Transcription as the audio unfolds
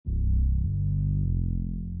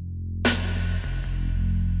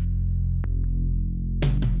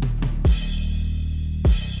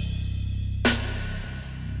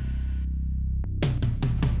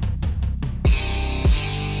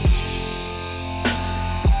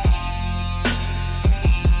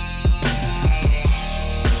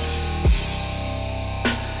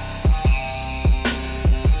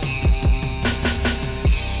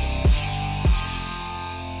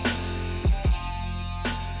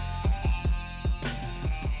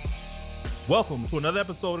Welcome to another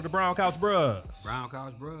episode of the Brown Couch Bros. Brown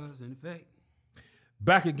Couch Bros, in effect.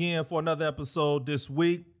 Back again for another episode this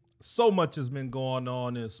week. So much has been going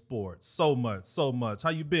on in sports. So much. How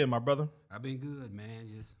you been, my brother? I've been good, man.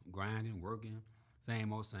 Just grinding, working,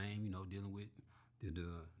 same old same. Dealing with the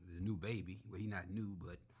new baby. Well, he not new,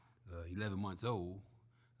 but 11 months old.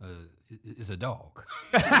 It's a dog.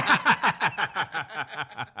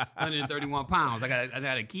 131 pounds. I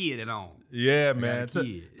got a kid at home. Yeah, man.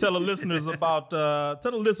 Tell the listeners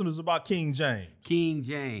about King James. King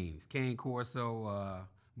James, Cane Corso.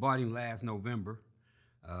 Bought him last November.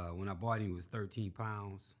 When I bought him, he was 13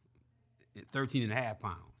 and a half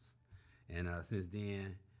pounds. And since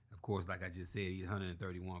then, of course, like I just said, he's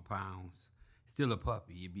 131 pounds. Still a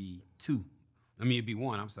puppy. It'd be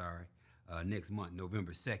one, I'm sorry. Next month,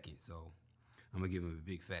 November 2nd. So I'm going to give him a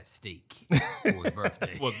big fat steak for his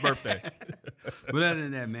birthday. But other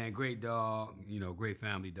than that, man, great dog, great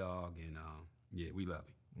family dog. And yeah, we love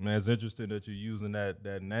him. Man, it's interesting that you're using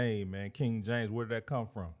that name, man. King James, where did that come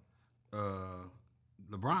from?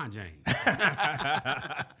 LeBron James.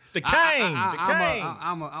 The King.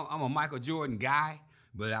 I'm a Michael Jordan guy,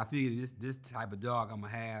 but I figure this type of dog I'm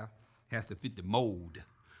going to have has to fit the mold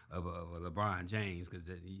of a LeBron James because,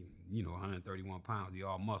 131 pounds, he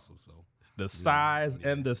all muscle. So the size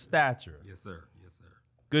and the stature. Yes, sir.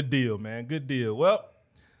 Good deal, man. Good deal. Well,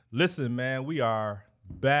 listen, man, we are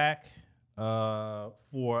back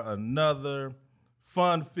for another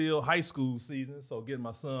fun-filled high school season. So getting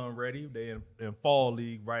my son ready. They in fall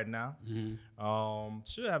league right now. Mm-hmm.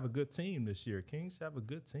 Should have a good team this year. Kings should have a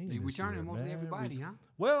good team. They returning mostly everybody, huh?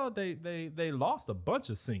 Well, they lost a bunch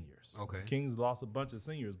of seniors. Okay. Kings lost a bunch of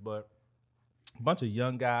seniors, but a bunch of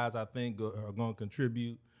young guys I think are going to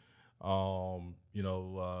contribute.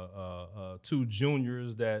 Two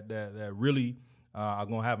juniors that really are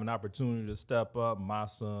going to have an opportunity to step up. My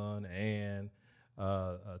son and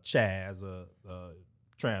Chaz,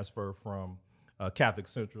 transfer from Catholic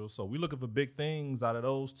Central. So we're looking for big things out of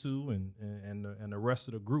those two and the rest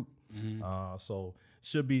of the group. Mm-hmm. So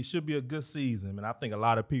should be a good season. And I think a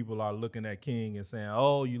lot of people are looking at King and saying,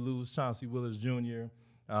 oh, you lose Chauncey Willis Jr.,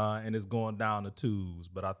 and it's going down the tubes.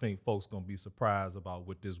 But I think folks going to be surprised about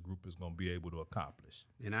what this group is going to be able to accomplish.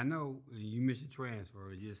 And I know you mentioned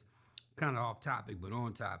transfer, just kind of off topic, but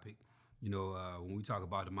on topic. When we talk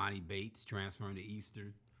about Imani Bates transferring to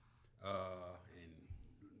Eastern, and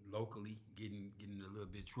locally getting a little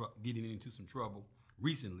bit getting into some trouble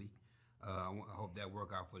recently, I hope that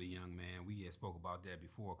work out for the young man. We had spoke about that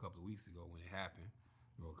before a couple of weeks ago when it happened,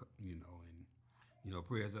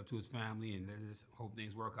 prayers up to his family, and let's just hope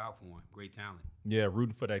things work out for him. Great talent. Yeah,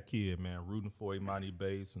 rooting for that kid, man. Rooting for Imani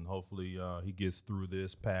Bates, and hopefully he gets through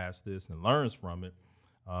this, past this, and learns from it.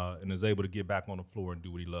 And is able to get back on the floor and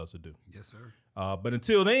do what he loves to do. Yes, sir. But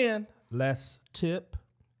until then, let's tip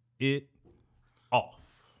it off.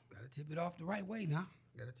 Got to tip it off the right way now.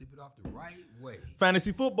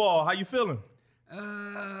 Fantasy football, how you feeling?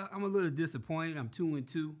 I'm a little disappointed. I'm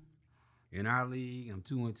 2-2 in our league. I'm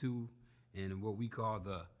 2-2 in what we call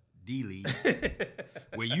the D League,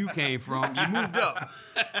 where you came from. You moved up.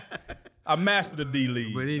 I mastered the D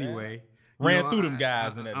League. But anyway. Ran through them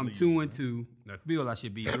guys in that I'm league. 2-2. I feel I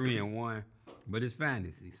should be 3-1, but it's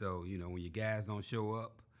fantasy. So, when your guys don't show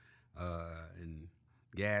up, and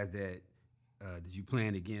guys that you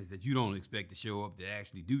playing against that you don't expect to show up that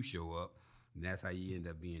actually do show up, and that's how you end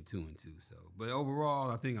up being 2-2. So, but overall,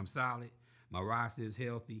 I think I'm solid. My roster is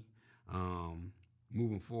healthy.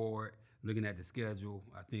 Moving forward, looking at the schedule,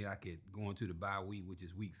 I think I could go into the bye week, which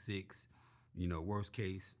is week 6. Worst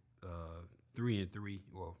case, 3-3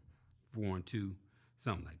 or 4-2,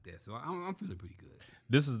 something like that. So I'm feeling pretty good.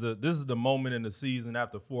 This is the moment in the season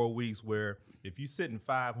after 4 weeks where if you're sitting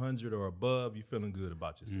 500 or above, you're feeling good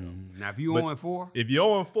about yourself. Mm-hmm. Now, if you're 0-4, if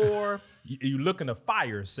you're 0-4, you're looking to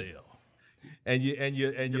fire sale, and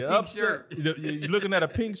you're upset. You're looking at a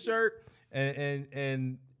pink shirt,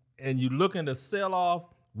 and you're looking to sell off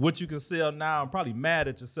what you can sell now, and probably mad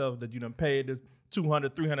at yourself that you done paid this $200,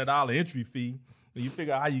 $300 entry fee. And you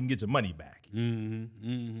figure out how you can get your money back. Mm-hmm,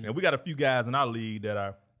 mm-hmm. And we got a few guys in our league that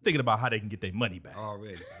are thinking about how they can get their money back.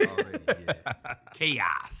 Already, yeah.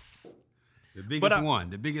 Chaos. The biggest one,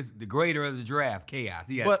 the greater of the draft, Chaos.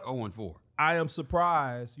 He got 0-4. I am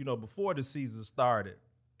surprised, before the season started,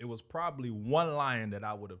 it was probably one lion that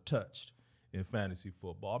I would have touched in fantasy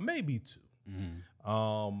football, maybe two.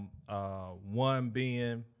 Mm-hmm. One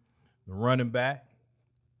being the running back,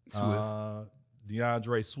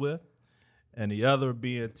 DeAndre Swift. And the other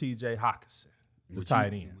being T.J. Hockenson, the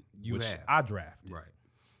tight end, which I drafted. Right.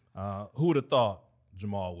 Who would have thought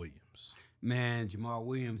Jamal Williams? Man, Jamal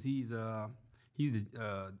Williams, he's he's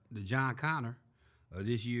the John Connor of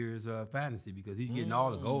this year's fantasy because he's getting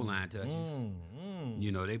all the goal line touches.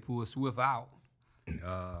 You know, they pulled Swift out, and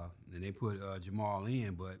they put Jamal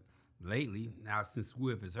in. But lately, now since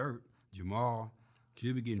Swift is hurt, Jamal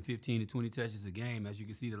should be getting 15 to 20 touches a game, as you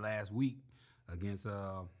can see the last week against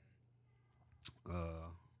who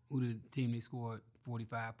did the team they scored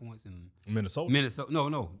 45 points in Minnesota.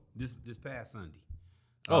 No, this past Sunday.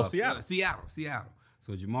 Seattle. Seattle.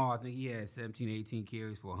 So Jamal, I think he had 17, 18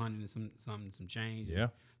 carries for 100 and some change. Yeah.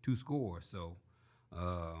 2 scores. So,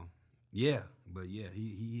 he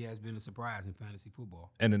has been a surprise in fantasy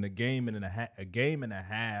football. And in a game and a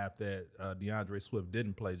half that DeAndre Swift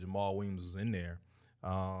didn't play, Jamal Williams was in there,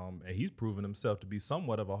 and he's proven himself to be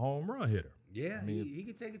somewhat of a home run hitter. Yeah, I mean, he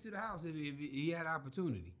could take it to the house if he had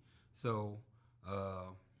opportunity. So,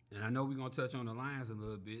 and I know we're gonna touch on the Lions a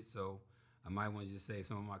little bit, so I might want to just save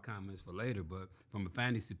some of my comments for later. But from a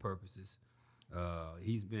fantasy purposes,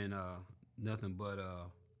 he's been nothing but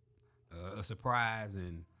a surprise,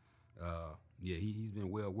 and he's been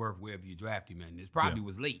well worth wherever you draft him. And it probably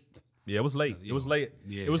was late. Yeah, it was late. So, it was late.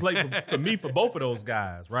 Yeah. It was late for me for both of those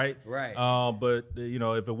guys, right? Right. But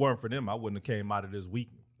if it weren't for them, I wouldn't have came out of this week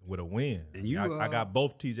with a win. And I got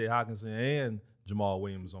both T.J. Hockenson and Jamal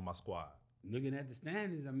Williams on my squad. Looking at the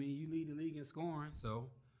standings, I mean, you lead the league in scoring. So,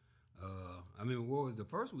 what was the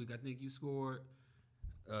first week? I think you scored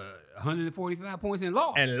 145 points and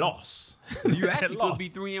lost. And lost. You actually could be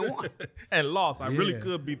 3-1. And lost. I really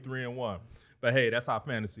could be 3-1. But hey, that's how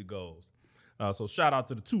fantasy goes. So shout out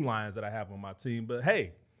to the 2 Lions that I have on my team. But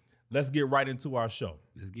hey, let's get right into our show.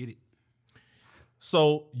 Let's get it.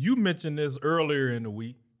 So you mentioned this earlier in the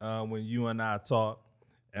week when you and I talked,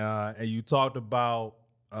 and you talked about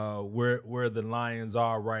where the Lions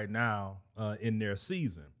are right now in their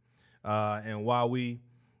season. And while we,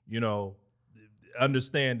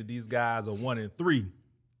 understand that these guys are 1-3,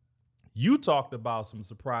 you talked about some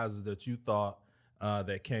surprises that you thought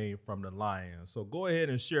that came from the Lions. So go ahead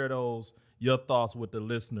and share your thoughts with the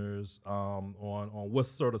listeners on what's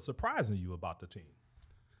sort of surprising you about the team.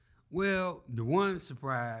 Well, the one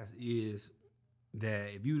surprise is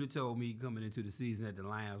that if you'd have told me coming into the season that the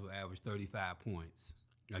Lions would average 35 points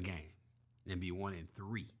a game and be 1-3,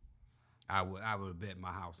 I would have bet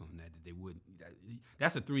my house on that they wouldn't.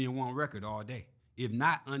 That's a 3-1 record all day, if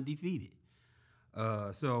not undefeated.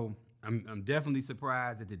 So I'm definitely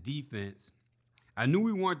surprised at the defense. I knew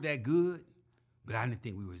we weren't that good, but I didn't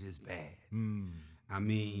think we were this bad. I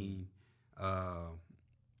mean,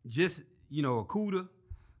 Okuda,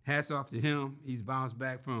 hats off to him. He's bounced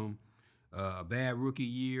back from a bad rookie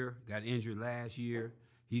year, got injured last year.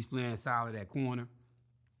 He's playing solid at corner.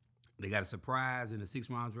 They got a surprise in the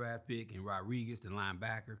 6th-round draft pick in Rodriguez, the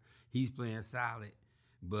linebacker. He's playing solid.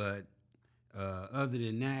 But other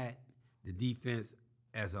than that, the defense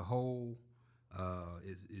as a whole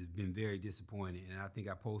has been very disappointing. And I think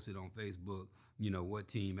I posted on Facebook, what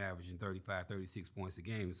team averaging 35, 36 points a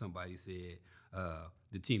game, and somebody said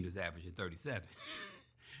the team that's averaging 37.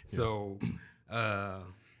 So,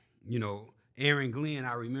 Aaron Glenn,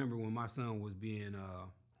 I remember when my son was getting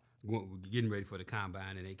ready for the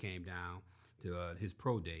combine, and they came down to his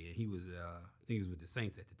pro day, and he was, I think he was with the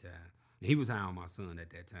Saints at the time. And he was high on my son at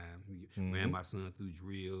that time. He ran my son through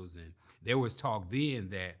drills, and there was talk then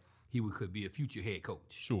that he could be a future head coach.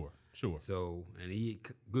 Sure. So, and he had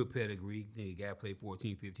good pedigree. The guy played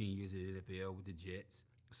 14, 15 years in the NFL with the Jets,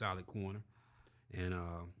 solid corner, and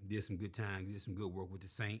did some good time, did some good work with the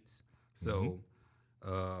Saints. So,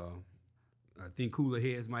 I think cooler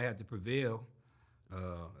heads might have to prevail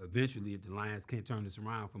eventually if the Lions can't turn this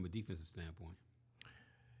around from a defensive standpoint.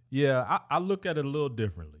 Yeah, I look at it a little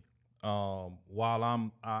differently. While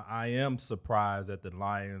I am surprised that the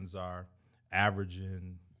Lions are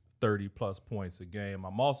averaging 30-plus points a game,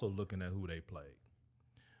 I'm also looking at who they played.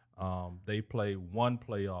 They play one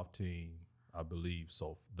playoff team, I believe,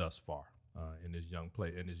 thus far in this young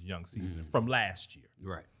season from last year.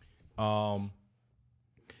 Right.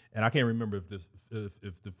 And I can't remember if the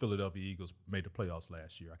Philadelphia Eagles made the playoffs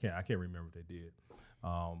last year. I can't remember if they did.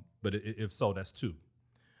 But if so, that's 2.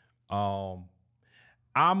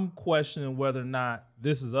 I'm questioning whether or not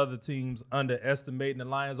this is other teams underestimating the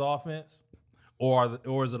Lions offense, or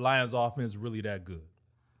is the Lions offense really that good?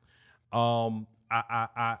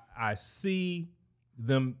 I see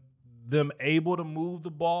them able to move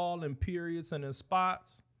the ball in periods and in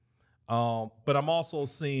spots, but I'm also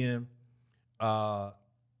seeing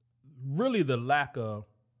really the lack of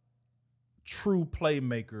true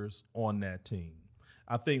playmakers on that team.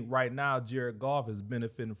 I think right now Jared Goff is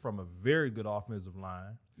benefiting from a very good offensive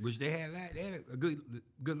line. Which they had a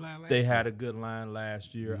good line last year. They had a good line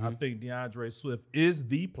last year. I think DeAndre Swift is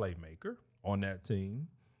the playmaker on that team.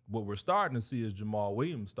 What we're starting to see is Jamal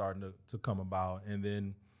Williams starting to come about, and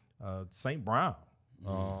then St. Brown.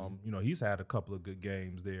 He's had a couple of good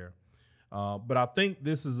games there. But I think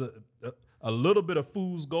this is a little bit of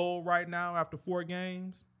fool's gold right now after 4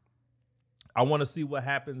 games. I want to see what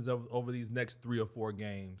happens over these next 3 or 4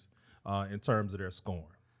 games in terms of their scoring.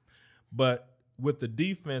 But with the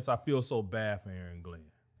defense, I feel so bad for Aaron Glenn.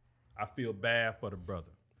 I feel bad for the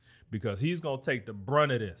brother because he's going to take the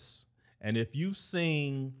brunt of this. And if you've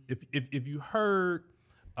seen, if you heard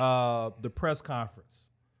the press conference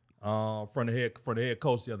from the head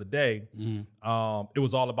coach the other day, it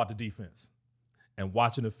was all about the defense and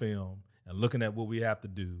watching the film and looking at what we have to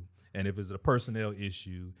do. And if it's a personnel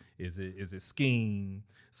issue, is it scheme?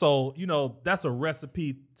 So, that's a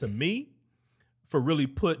recipe to me for really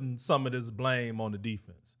putting some of this blame on the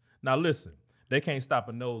defense. Now, listen, they can't stop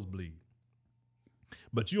a nosebleed.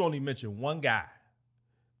 But you only mentioned one guy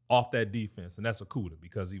off that defense, and that's Okudah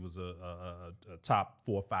because he was a top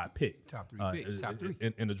 4 or 5 pick. Top 3 pick. Top 3.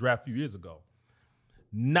 In the draft a few years ago.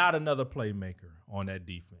 Not another playmaker on that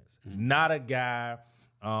defense. Not a guy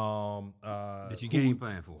that you game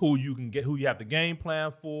plan for. Who you have the game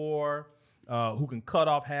plan for, who can cut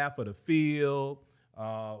off half of the field,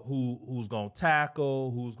 who's going to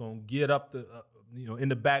tackle, who's going to get up in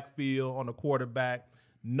the backfield on the quarterback.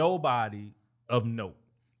 Nobody of note.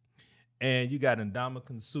 And you got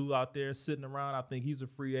Ndamukong Suh out there sitting around. I think he's a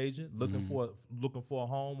free agent looking for a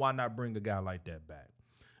home. Why not bring a guy like that back?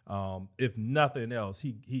 If nothing else,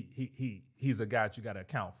 he's a guy that you got to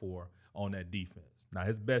account for on that defense. Now,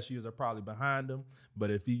 his best years are probably behind him,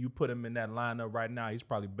 but if you put him in that lineup right now, he's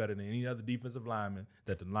probably better than any other defensive lineman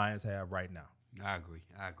that the Lions have right now. I agree.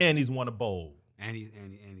 And he's won a bowl. And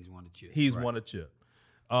he's won a chip. He's won a chip.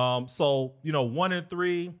 So 1 and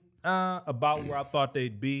 3, about where I thought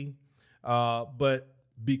they'd be. But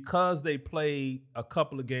because they played a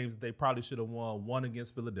couple of games that they probably should have won, 1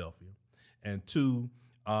 against Philadelphia and 2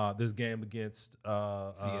 this game against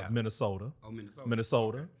Minnesota. Oh,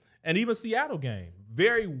 Minnesota. Okay. And even Seattle game.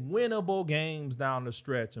 Very winnable games down the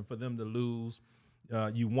stretch. And for them to lose,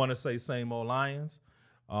 you want to say same old Lions.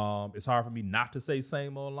 It's hard for me not to say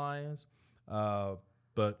same old Lions.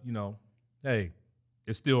 But, hey,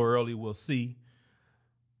 it's still early. We'll see.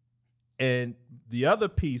 And the other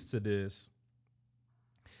piece to this,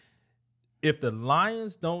 if the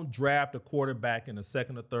Lions don't draft a quarterback in the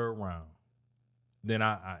 2nd or 3rd round, then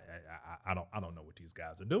I don't know what these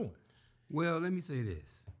guys are doing. Well, let me say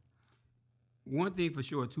this. One thing for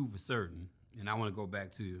sure, too, for certain, and I want to go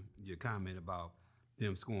back to your comment about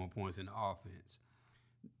them scoring points in the offense.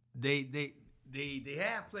 They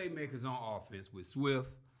have playmakers on offense with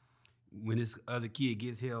Swift. When this other kid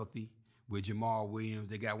gets healthy, with Jamal Williams,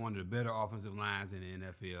 they got one of the better offensive lines in the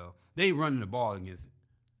NFL. They running the ball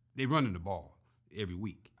every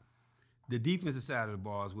week. The defensive side of the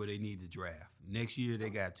ball is where they need to draft. Next year, they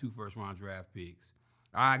got 2 first-round draft picks.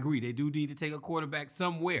 I agree. They do need to take a quarterback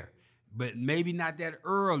somewhere, but maybe not that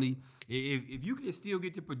early. If you can still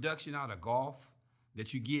get the production out of Goff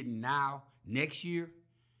that you're getting now, next year,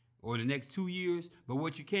 or the next 2 years, but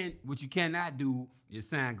what you cannot do is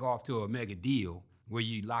sign Goff to a mega deal where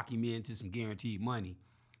you lock him into some guaranteed money,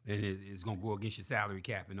 and it's going to go against your salary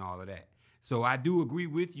cap and all of that. So I do agree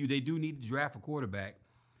with you. They do need to draft a quarterback,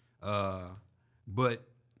 but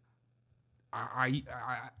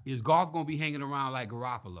is Goff going to be hanging around like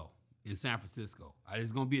Garoppolo in San Francisco?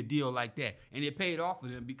 It's going to be a deal like that. And it paid off for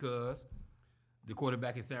them because the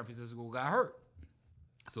quarterback in San Francisco got hurt.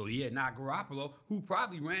 So he had not Garoppolo, who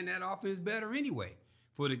probably ran that offense better anyway.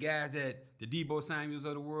 For the guys that the Deebo Samuels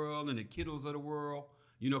of the world and the Kittles of the world,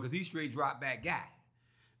 because he's straight drop back guy.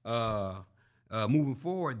 Moving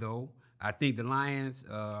forward, though, I think the Lions,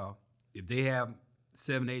 if they have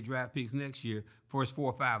 7, 8 draft picks next year, first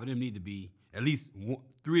 4 or 5 of them need to be, at least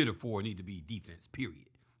 3 of the 4 need to be defense, period.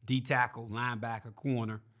 D tackle, linebacker,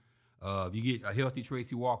 corner. If you get a healthy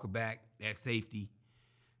Tracy Walker back at safety,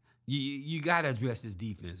 you got to address this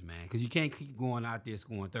defense, man, because you can't keep going out there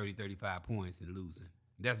scoring 30, 35 points and losing.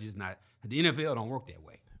 That's just not – the NFL don't work that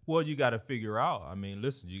way. Well, you got to figure out –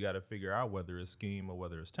 you got to figure out whether it's scheme or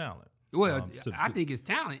whether it's talent. Well, I think it's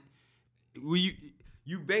talent. Well,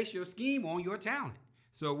 you base your scheme on your talent.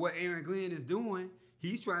 So what Aaron Glenn is doing,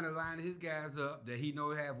 he's trying to line his guys up that he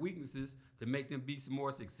knows have weaknesses to make them be some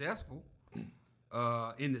more successful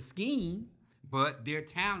in the scheme, but their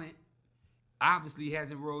talent obviously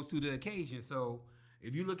hasn't rose to the occasion. So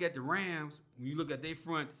if you look at the Rams, when you look at their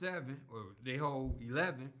front 7 or their whole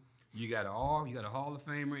 11, you got a Hall of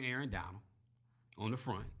Famer, Aaron Donald. on the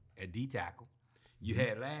front at D tackle. You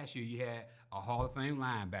had last year, you had a Hall of Fame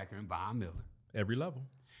linebacker in Von Miller. Every level.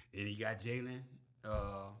 And you got Jalen,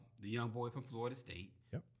 the young boy from Florida State,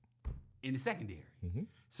 in the secondary. Mm-hmm.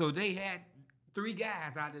 So they had 3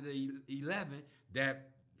 guys out of the 11 that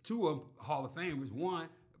 2 of Hall of Famers, one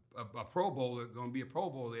a Pro Bowler, going to be a Pro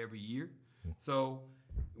Bowler every year. Mm-hmm. So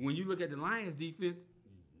when you look at the Lions defense,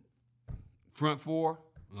 front 4,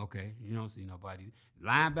 okay, you don't see nobody.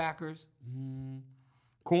 Linebackers,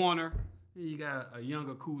 corner, you got a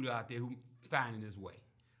younger Kuda out there who finding his way.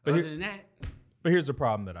 But other than that. But here's the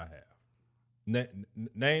problem that I have.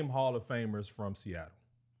 Name Hall of Famers from Seattle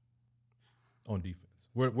on defense.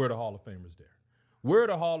 Where are the Hall of Famers there? Where are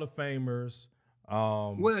the Hall of Famers?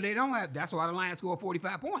 Well, they don't have. That's why the Lions scored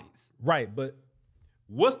 45 points. Right, but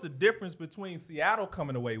what's the difference between Seattle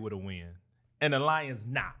coming away with a win and the Lions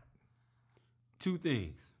not? 2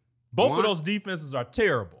 things. Both of those defenses are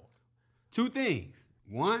terrible. 2 things.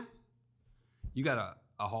 One, you got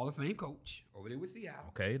a Hall of Fame coach over there with Seattle.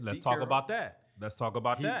 Okay, let's talk about that. Let's talk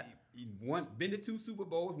about that. He been to 2 Super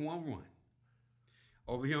Bowls, won 1.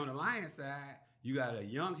 Over here on the Lions side, you got a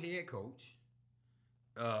young head coach,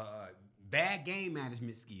 bad game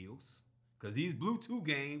management skills, because he's blew 2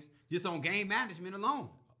 games just on game management alone.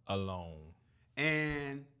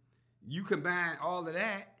 And you combine all of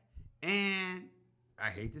that, and I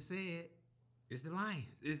hate to say it, it's the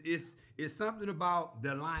Lions. It's something about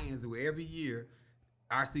the Lions where every year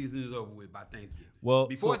our season is over with by Thanksgiving. Well,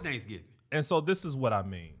 before Thanksgiving. And so this is what I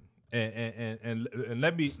mean. And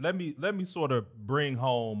let me sort of bring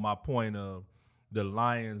home my point of the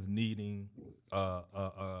Lions needing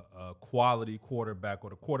a quality quarterback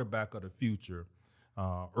or the quarterback of the future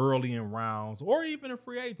early in rounds or even in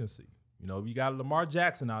free agency. You know, you got Lamar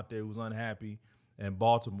Jackson out there who's unhappy in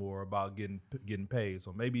Baltimore about getting paid.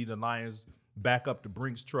 So maybe the Lions back up the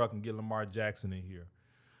Brinks truck and get Lamar Jackson in here.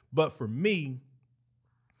 But for me,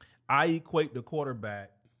 I equate the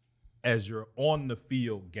quarterback as your on the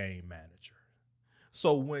field game manager.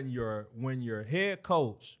 So when your head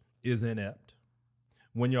coach is inept,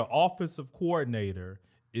 when your offensive coordinator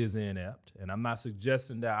is inept, and I'm not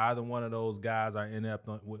suggesting that either one of those guys are inept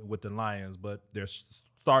with the Lions, but they're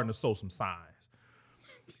starting to show some signs.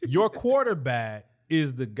 Your quarterback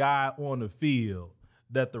is the guy on the field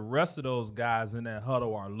that the rest of those guys in that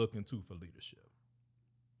huddle are looking to for leadership,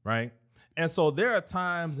 right? And so there are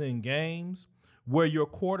times in games where your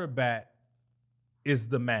quarterback is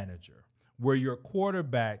the manager, where your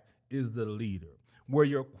quarterback is the leader, where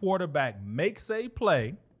your quarterback makes a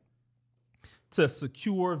play to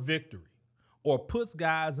secure victory or puts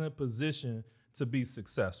guys in position to be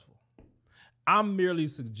successful. I'm merely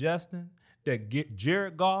suggesting that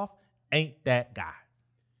Jared Goff ain't that guy.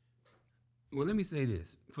 Well, let me say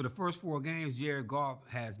this. For the first 4 games, Jared Goff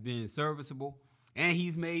has been serviceable, and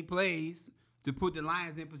he's made plays to put the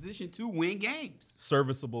Lions in position to win games.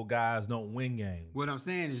 Serviceable guys don't win games. What I'm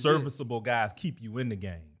saying is serviceable guys keep you in the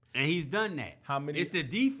game. And he's done that. How many? It's the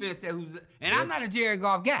defense that who's – and I'm not a Jared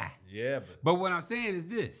Goff guy. Yeah, but what I'm saying is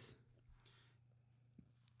this.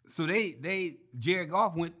 So Jared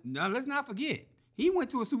Goff went – now, let's not forget. He went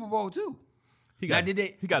to a Super Bowl too. He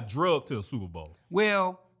got drugged to a Super Bowl.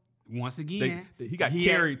 Well, once again – he got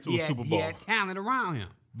carried to a Super Bowl. He had talent around him.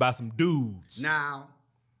 By some dudes. Now,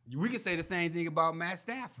 we can say the same thing about Matt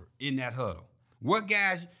Stafford in that huddle. What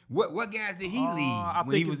guys did he lead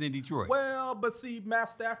when he was in Detroit? Well, but see, Matt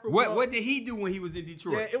Stafford. What did he do when he was in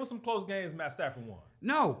Detroit? Yeah, it was some close games Matt Stafford won.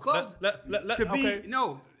 No, close.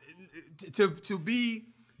 To be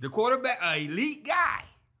the quarterback, an elite guy.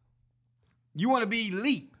 You want to be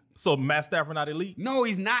elite. So Matt Stafford not elite? No,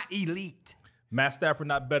 he's not elite. Matt Stafford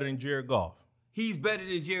not better than Jared Goff? He's better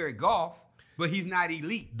than Jared Goff, but he's not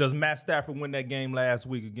elite. Does Matt Stafford win that game last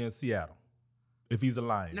week against Seattle? If he's a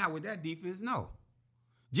Lion. Not with that defense, no.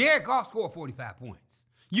 Jared Goff scored 45 points.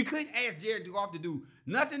 You couldn't ask Jared Goff to do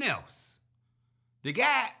nothing else. The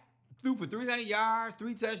guy threw for 300 yards,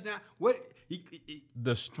 3 touchdowns.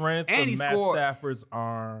 The strength of Matt Stafford's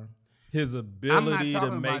arm, his ability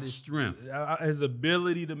to make his strength. His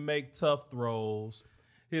ability to make tough throws,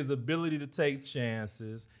 his ability to take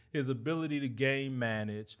chances, his ability to game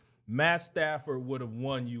manage. Matt Stafford would have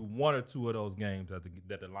won you 1 or 2 of those games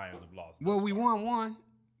that the Lions have lost. Well, we won 1,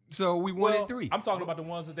 so we won at 3. I'm talking about the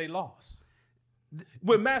ones that they lost.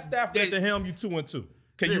 With Matt Stafford at the helm, you 2-2.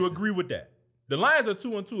 Can you agree with that? The Lions are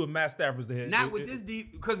 2-2 if Matt Stafford's the head. Not with this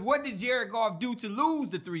deep, because what did Jared Goff do to lose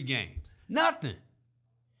the 3 games? Nothing.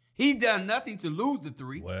 He done nothing to lose the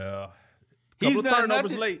 3. Well, couple of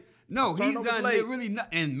turnovers late. No, he's done really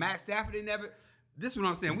nothing. And Matt Stafford, this is what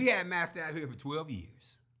I'm saying. We had Matt Stafford here for 12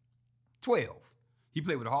 years. 12. He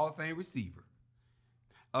played with a Hall of Fame receiver.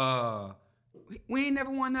 We ain't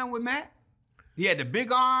never won nothing with Matt. He had the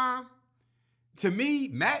big arm. To me,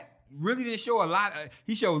 Matt really didn't show a lot.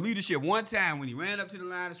 He showed leadership one time when he ran up to the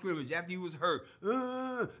line of scrimmage after he was hurt.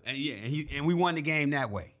 And we won the game that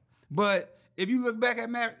way. But if you look back at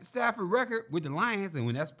Matt Stafford's record with the Lions, and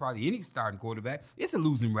when that's probably any starting quarterback, it's a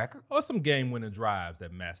losing record. Or some game-winning drives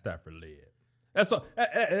that Matt Stafford led. That's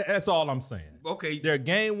all I'm saying. Okay. There are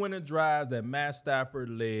game-winning drives that Matt Stafford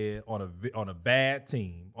led on a bad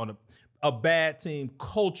team, on a bad team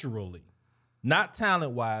culturally. Not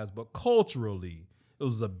talent-wise, but culturally, it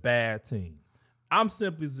was a bad team. I'm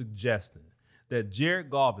simply suggesting that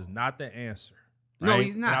Jared Goff is not the answer. Right? No,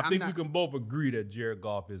 he's not. And I think we can both agree that Jared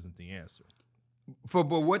Goff isn't the answer. But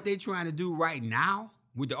what they're trying to do right now,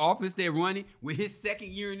 with the offense they're running, with his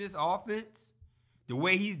second year in this offense, the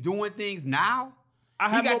way he's doing things now,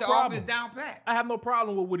 he got the offense down pat. I have no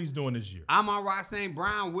problem with what he's doing this year. Amon-Ra St.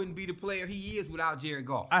 Brown wouldn't be the player he is without Jared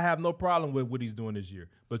Goff. I have no problem with what he's doing this year.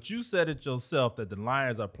 But you said it yourself that the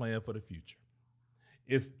Lions are playing for the future.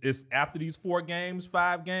 It's after these 5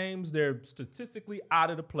 games, they're statistically out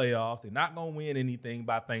of the playoffs. They're not going to win anything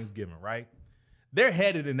by Thanksgiving, right? They're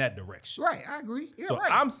headed in that direction. Right, I agree. So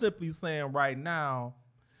right. I'm simply saying right now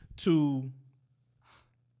to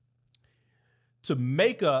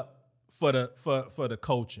make up for the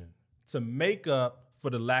coaching, to make up for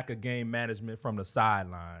the lack of game management from the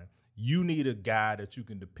sideline, you need a guy that you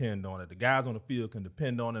can depend on, that the guys on the field can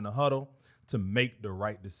depend on in the huddle to make the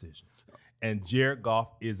right decisions. And Jared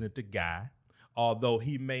Goff isn't the guy. Although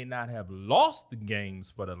he may not have lost the games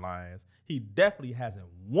for the Lions, he definitely hasn't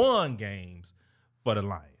won games for the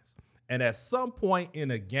Lions. And at some point in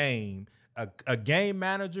a game, a game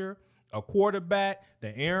manager, a quarterback,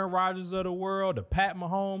 the Aaron Rodgers of the world, the Pat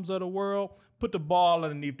Mahomes of the world, put the ball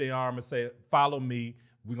underneath their arm and say, follow me,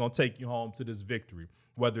 we're going to take you home to this victory.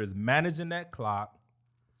 Whether it's managing that clock,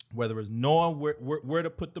 whether it's knowing where to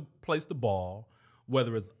place the ball,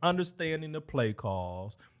 whether it's understanding the play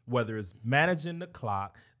calls, whether it's managing the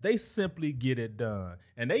clock, they simply get it done.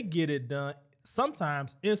 And they get it done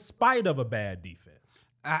sometimes in spite of a bad defense.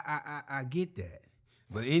 I get that.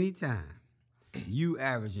 But anytime you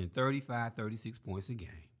averaging 35, 36 points a game,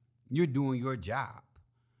 you're doing your job.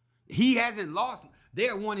 He hasn't lost.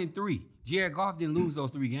 They're 1-3. Jared Goff didn't lose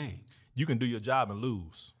those 3 games. You can do your job and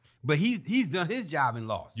lose. But he's done his job and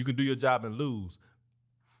lost. You can do your job and lose.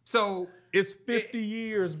 So it's 50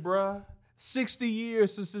 years, bruh. 60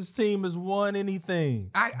 years since this team has won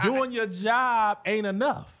anything. Doing your job ain't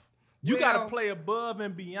enough. You got to play above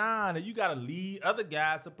and beyond, and you got to lead other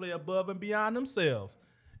guys to play above and beyond themselves.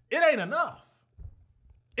 It ain't enough.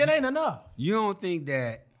 It ain't enough. You don't think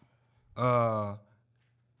that the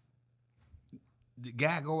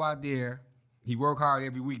guy go out there, he work hard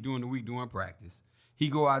every week during the week doing practice. He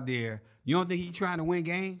go out there. You don't think he's trying to win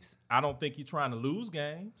games? I don't think he's trying to lose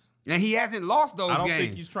games. And he hasn't lost those games. I don't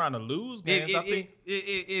think he's trying to lose games.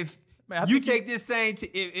 If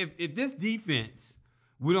this defense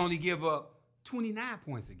would only give up 29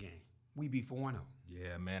 points a game, we'd be 4-0.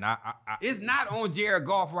 Yeah, man. It's not on Jared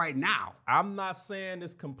Goff right now. I'm not saying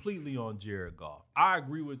it's completely on Jared Goff. I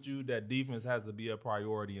agree with you that defense has to be a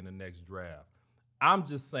priority in the next draft. I'm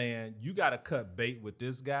just saying you got to cut bait with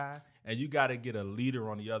this guy, and you got to get a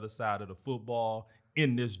leader on the other side of the football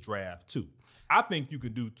in this draft too. I think you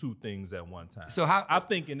can do 2 things at one time. So I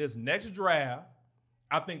think in this next draft,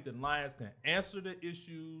 I think the Lions can answer the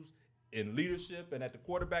issues in leadership and at the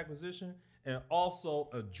quarterback position, and also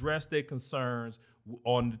address their concerns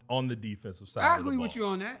on the defensive side. I agree with you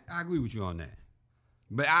on that.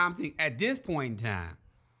 But I'm thinking at this point in time,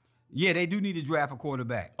 yeah, they do need to draft a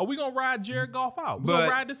quarterback. Are we gonna ride Jared Goff out? We're gonna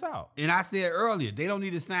ride this out. And I said earlier, they don't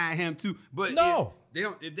need to sign him too. But no,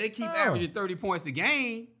 if they keep averaging 30 points a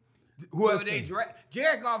game, whoever they draft,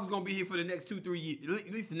 Jared Goff is gonna be here for the next 2-3 years,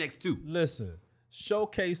 at least the next 2. Listen,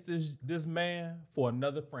 showcase this man for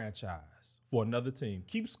another franchise, for another team.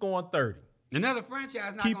 Keep scoring 30. Another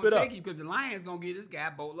franchise not going to take him because the Lions going to give this guy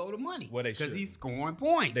a boatload of money. Well, they should. Because he's scoring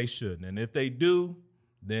points. They shouldn't. And if they do,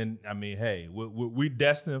 then, I mean, hey, we're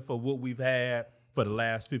destined for what we've had for the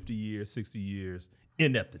last 50 years, 60 years,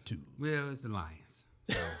 ineptitude. Well, it's the Lions.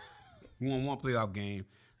 So we won 1 playoff game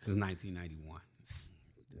since 1991.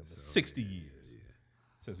 60 years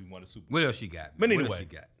since we won a Super Bowl. What else you got? But anyway,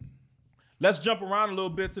 let's jump around a little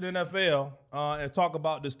bit to the NFL and talk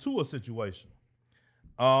about this Tua situation.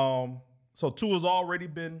 So Tua's already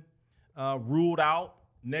been ruled out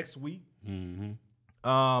next week in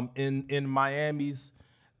Miami's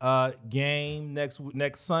game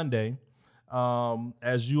next Sunday.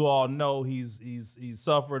 As you all know, he's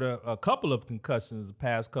suffered a couple of concussions the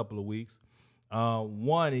past couple of weeks.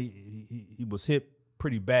 One, he was hit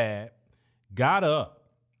pretty bad, got up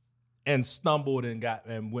and stumbled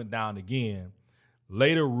and went down again.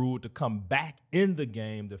 Later ruled to come back in the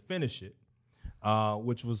game to finish it,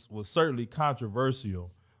 which was certainly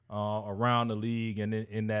controversial around the league and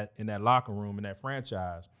in that locker room, in that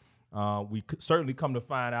franchise. We certainly come to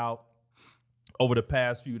find out over the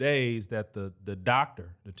past few days that the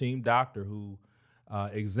team doctor who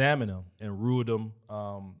examined him and ruled him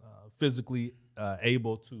physically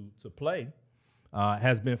able to play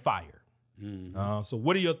has been fired. Mm-hmm. So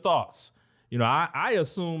what are your thoughts? I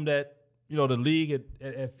assume that the league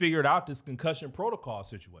had figured out this concussion protocol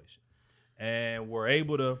situation and were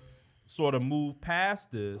able to sort of move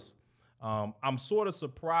past this. I'm sort of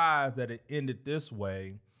surprised that it ended this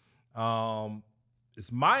way.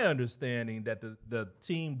 It's my understanding that the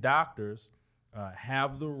team doctors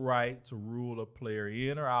have the right to rule a player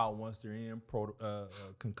in or out once they're in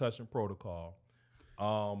concussion protocol.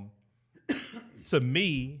 To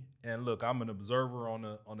me, and look, I'm an observer on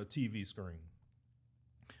the TV screen.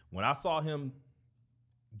 When I saw him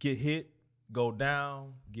get hit, go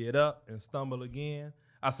down, get up, and stumble again,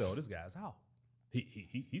 I said, "Oh, this guy's out.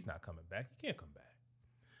 He's not coming back. He can't come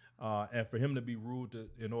back." And for him to be ruled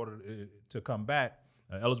in order to come back,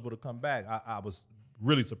 eligible to come back, I was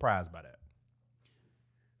really surprised by that.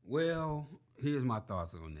 Well, here's my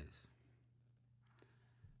thoughts on this.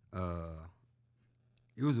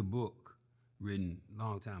 It was a book written a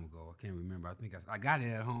long time ago. I can't remember. I think I got it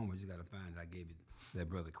at home. I just got to find it. I gave it to that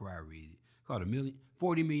brother Cry read it. Called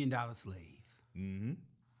 $40 Million Slave. Mm-hmm.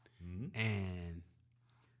 Mm-hmm. And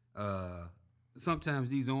sometimes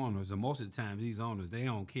these owners, or most of the time these owners, they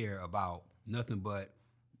don't care about nothing but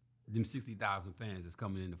them 60,000 fans that's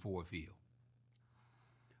coming into Ford Field.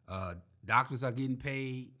 Doctors are getting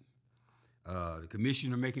paid. The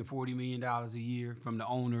commissioner making $40 million a year from the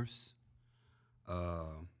owners.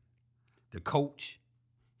 The coach,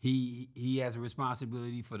 he has a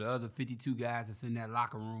responsibility for the other 52 guys that's in that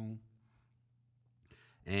locker room.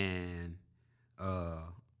 And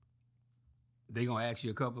they're going to ask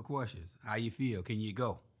you a couple of questions. How you feel? Can you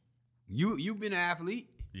go? You've been an athlete.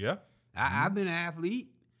 Yeah. I've been an athlete.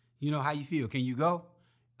 How you feel? Can you go?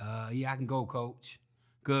 Yeah, I can go, coach.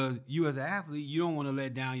 Because you as an athlete, you don't want to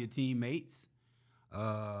let down your teammates.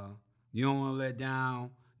 You don't want to let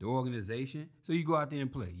down the organization. So you go out there and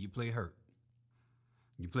play. You play hurt.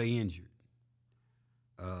 You play injured.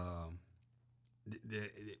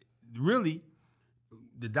 Really,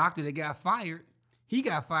 the doctor that got fired, he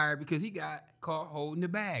got fired because he got caught holding the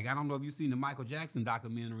bag. I don't know if you've seen the Michael Jackson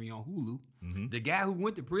documentary on Hulu. Mm-hmm. The guy who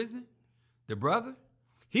went to prison, the brother,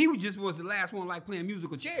 he was the last one like playing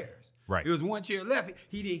musical chairs. Right. There was one chair left.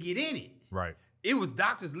 He didn't get in it. Right. It was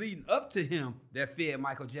doctors leading up to him that fed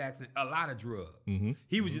Michael Jackson a lot of drugs. Mm-hmm.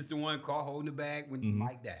 He was just the one caught holding the bag when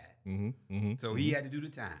Mike died. Mm-hmm. Mm-hmm. So he had to do the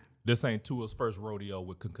time. This ain't Tua's first rodeo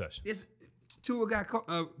with concussions. Tua got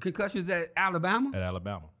concussions at Alabama. At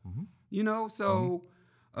Alabama. Mm-hmm. So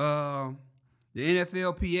the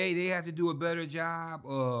NFLPA, they have to do a better job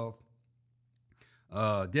of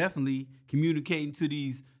definitely communicating to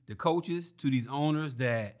the coaches, to these owners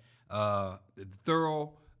that I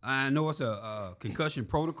know it's a concussion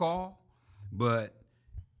protocol, but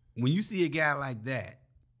when you see a guy like that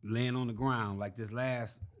laying on the ground, like this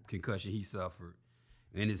last concussion he suffered,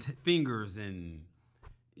 and his fingers and,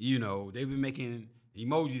 they've been making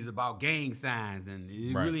emojis about gang signs, and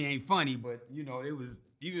it really ain't funny, but, he was.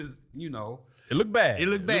 It looked bad. It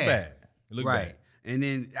looked bad. Bad. And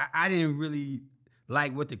then I didn't really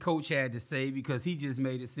like what the coach had to say because he just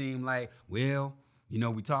made it seem like, well,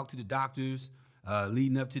 we talked to the doctors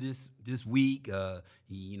leading up to this week.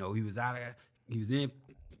 He was in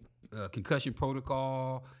concussion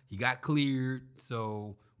protocol. He got cleared,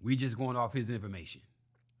 so we just going off his information.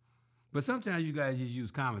 But sometimes you guys just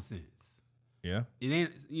use common sense. Yeah. It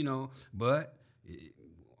ain't, but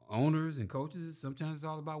owners and coaches, sometimes it's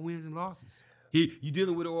all about wins and losses. You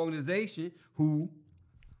dealing with an organization who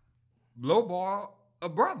lowballed a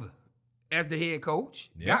brother as the head coach.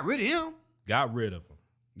 Yeah. Got rid of him.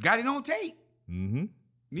 Got it on tape. Mm-hmm.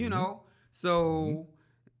 So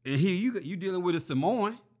and here you dealing with a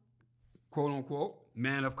Samoan, quote unquote,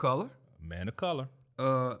 man of color.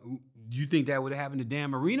 Do you think that would have happened to Dan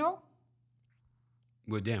Marino?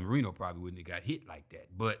 Well, Dan Marino probably wouldn't have got hit like that.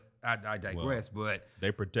 But I digress. But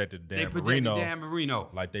they protected Dan Marino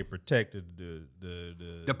like they protected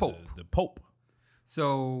the Pope. The Pope.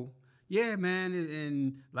 So yeah, man,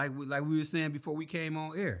 and like we were saying before we came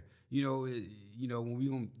on air, when we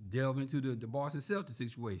gonna delve into the Boston Celtics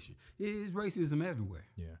situation, it's racism everywhere.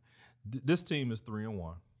 Yeah, this team is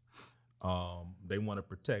 3-1. They want to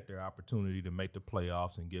protect their opportunity to make the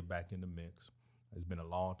playoffs and get back in the mix. It's been a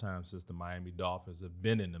long time since the Miami Dolphins have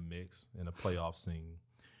been in the mix in the playoff scene.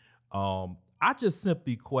 I just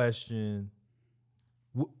simply question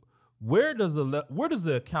where does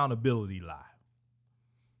the accountability lie?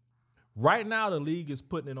 Right now, the league is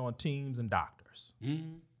putting it on teams and doctors.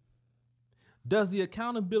 Mm-hmm. Does the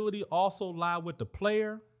accountability also lie with the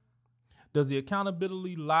player? Does the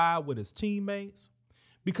accountability lie with his teammates?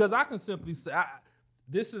 Because I can simply say,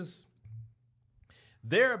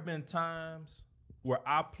 there have been times where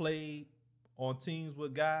I played on teams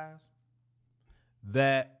with guys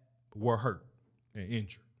that were hurt and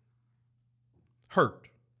injured. Hurt.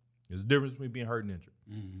 There's a difference between being hurt and injured.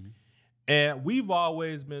 Mm-hmm. And we've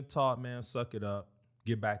always been taught, man, suck it up,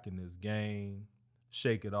 get back in this game,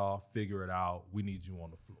 shake it off, figure it out. We need you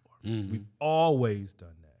on the floor. Mm-hmm. We've always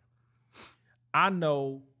done that. I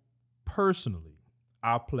know personally,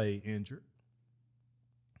 I played injured.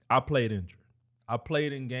 I played injured. I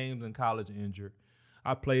played in games in college injured.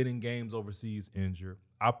 I played in games overseas injured.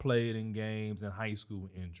 I played in games in high school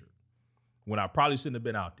injured when I probably shouldn't have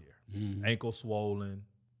been out there. Mm-hmm. Ankle swollen,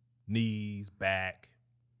 knees, back.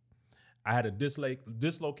 I had a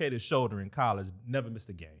dislocated shoulder in college, never missed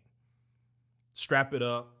a game. Strap it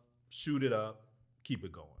up, shoot it up, keep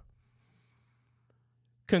it going.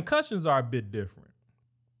 Concussions are a bit different.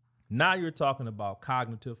 Now you're talking about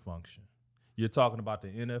cognitive function. You're talking about the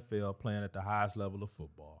NFL playing at the highest level of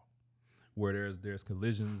football, where there's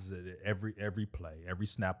collisions at every play, every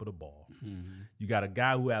snap of the ball. Mm-hmm. You got a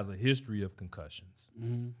guy who has a history of concussions.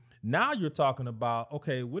 Mm-hmm. Now you're talking about,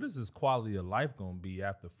 okay, what is his quality of life going to be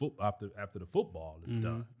after the football is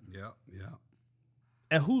done? Yeah.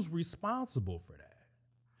 And who's responsible for that?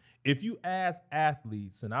 If you ask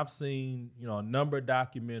athletes, and I've seen, a number of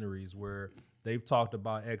documentaries where they've talked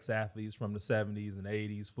about ex-athletes from the 70s and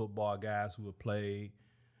 80s, football guys who have played,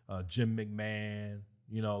 Jim McMahon,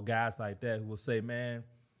 guys like that who will say, man,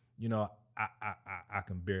 I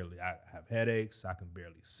have headaches, I can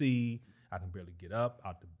barely see, I can barely get up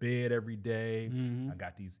out the bed every day. Mm-hmm. I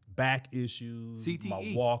got these back issues, CTE.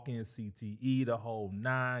 My walking, CTE, the whole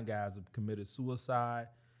 9. Guys have committed suicide.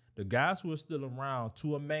 The guys who are still around,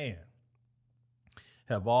 to a man,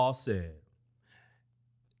 have all said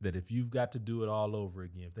that if you've got to do it all over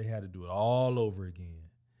again, if they had to do it all over again,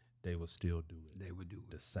 they would still do it. They would do it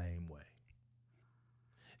the same way.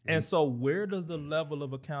 And so where does the level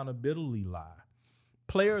of accountability lie?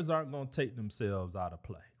 Players aren't going to take themselves out of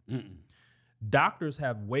play. Mm-mm. Doctors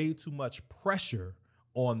have way too much pressure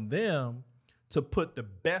on them to put the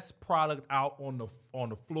best product out on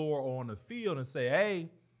the floor or on the field and say,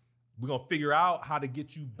 hey, we're going to figure out how to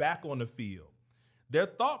get you back on the field. Their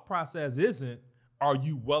thought process isn't, are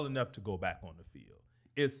you well enough to go back on the field?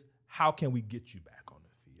 It's, how can we get you back on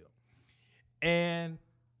the field? And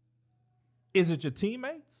is it your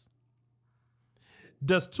teammates?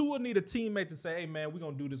 Does Tua need a teammate to say, hey, man, we're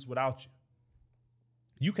going to do this without you?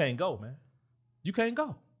 You can't go, man. You can't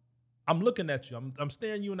go. I'm looking at you. I'm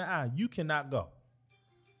staring you in the eye. You cannot go.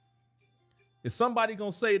 Is somebody going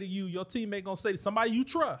to say to you, your teammate going to say to somebody you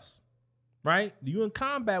trust, right? You in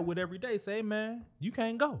combat with every day, say, hey, man, you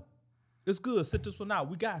can't go. It's good. Sit this one out.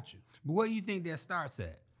 We got you. But where do you think that starts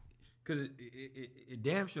at? Because it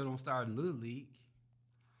damn sure don't start in Little League.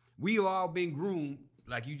 We all been groomed,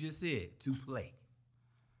 like you just said, to play.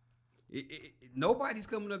 Nobody's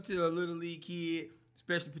coming up to a Little League kid,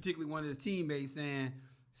 especially particularly one of his teammates, saying,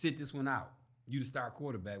 sit this one out. You the star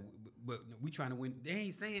quarterback. But we trying to win. They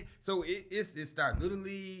ain't saying. So it starts Little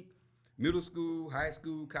League, middle school, high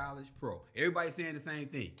school, college, pro. Everybody's saying the same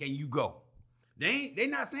thing. Can you go? They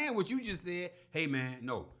not saying what you just said. Hey, man,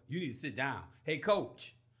 no, you need to sit down. Hey,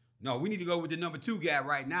 coach, no, we need to go with the number 2 guy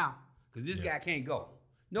right now because this guy can't go.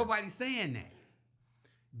 Nobody's saying that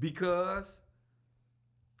because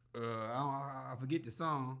I forget the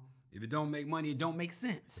song. If it don't make money, it don't make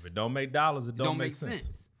sense. If it don't make dollars, it don't make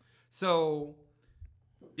sense. So,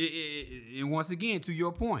 and once again, to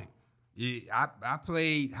your point, I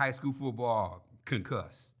played high school football,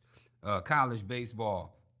 concussed, college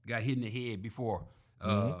baseball, got hit in the head before.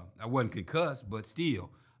 I wasn't concussed, but still.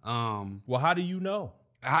 Well, how do you know?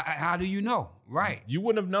 How do you know? Right. You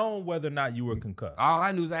wouldn't have known whether or not you were concussed. All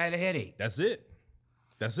I knew is I had a headache. That's it.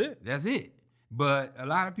 But a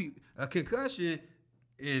lot of people, a concussion,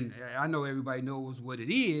 and I know everybody knows what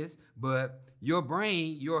it is, but your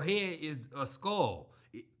brain, your head is a skull.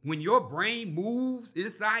 When your brain moves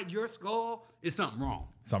inside your skull, it's something wrong.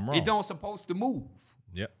 It don't supposed to move.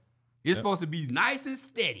 Yep. It's supposed to be nice and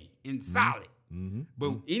steady and solid. Mm-hmm.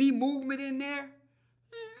 But any movement in there,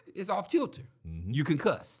 it's off tilter. Mm-hmm. You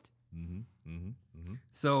concussed. Mm-hmm. Mm-hmm. Mm-hmm.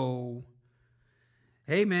 So,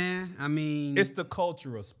 hey, man, I mean. It's the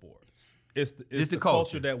culture of sports. It's the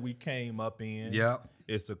culture that we came up in. Yep.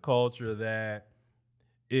 It's the culture that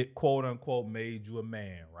it quote unquote made you a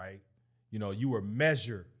man, right? You know, you were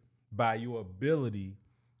measured by your ability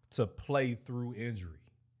to play through injury.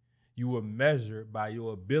 You were measured by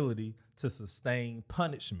your ability to sustain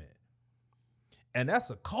punishment. And that's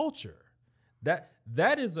a culture.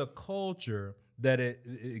 That is a culture that it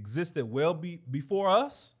existed well before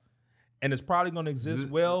us, and it's probably going to exist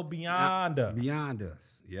well beyond us. Beyond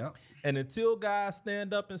us, yep. And until guys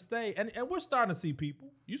stand up and stay, and we're starting to see people.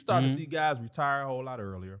 You start to see guys retire a whole lot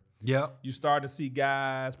earlier. Yep. You start to see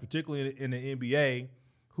guys, particularly in the NBA,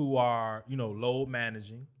 who are, load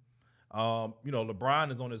managing.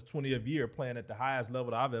 LeBron is on his 20th year playing at the highest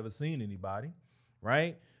level that I've ever seen anybody,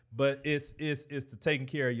 right? But it's the taking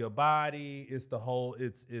care of your body. It's the whole.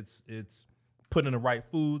 It's putting the right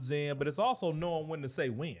foods in, but it's also knowing when to say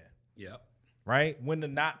when. Yep. Right? When to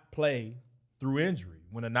not play through injury.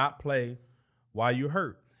 When to not play while you're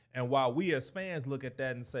hurt. And while we as fans look at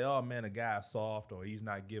that and say, "Oh man, a guy's soft, or he's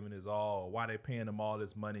not giving his all, or why they paying him all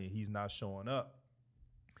this money and he's not showing up,"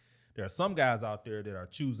 there are some guys out there that are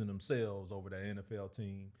choosing themselves over that NFL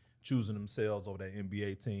team, choosing themselves over that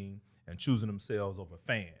NBA team, and choosing themselves over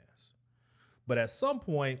fans. But at some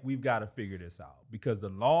point, we've got to figure this out, because the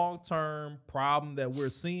long-term problem that we're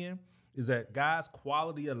seeing is that guys'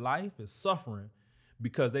 quality of life is suffering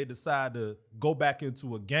because they decide to go back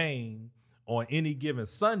into a game on any given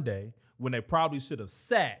Sunday when they probably should have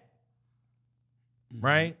sat,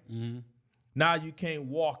 right? Mm-hmm. Now you can't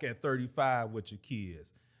walk at 35 with your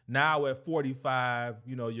kids. Now at 45,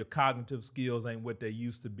 your cognitive skills ain't what they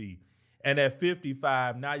used to be. And at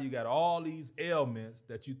 55, now you got all these ailments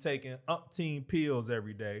that you taking umpteen pills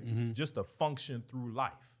every day just to function through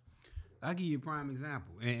life. I'll give you a prime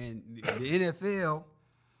example. And the NFL,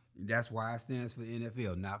 that's why it stands for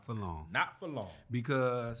NFL, not for long. Not for long.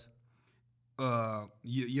 Because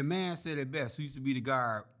your man said it best, who used to be the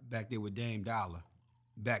guard back there with Dame Dollar,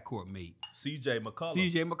 backcourt mate. C.J.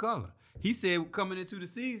 McCullough. He said coming into the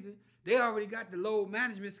season, they already got the load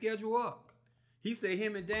management schedule up. He said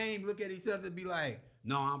him and Dame look at each other and be like,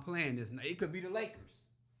 "No, I'm playing this night." It could be the Lakers,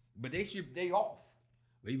 but they off.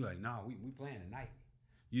 But he be like, "No, we playing tonight."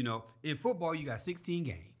 In football, you got 16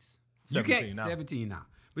 games. 17 now. 17 now.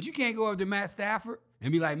 But you can't go up to Matt Stafford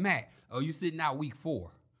and be like, "Matt, you sitting out week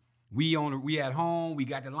 4. We at home. We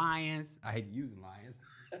got the Lions." I hate to use the Lions.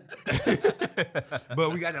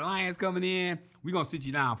 But we got the Lions coming in. We're going to sit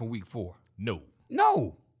you down for week 4. No.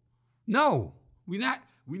 We not.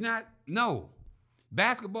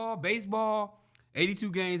 Basketball, baseball,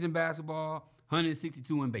 82 games in basketball,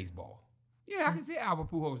 162 in baseball. Yeah, I can see Albert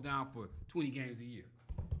Pujols down for 20 games a year.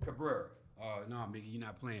 Cabrera, no, Mickey, you're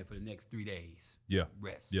not playing for the next 3 days. Yeah.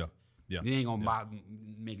 Rest. Yeah. It ain't going to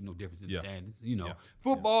make no difference in standings.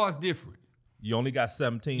 Football is different. You only got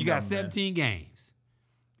 17. You got 17 games.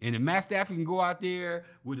 And if Matt Stafford can go out there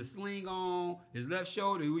with a sling on his left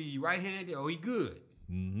shoulder, he right-handed, he good.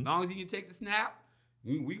 Mm-hmm. As long as he can take the snap,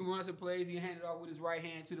 we can run some plays. He can hand it off with his right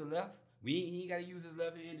hand to the left. He ain't got to use his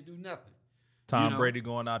left hand to do nothing. Tom Brady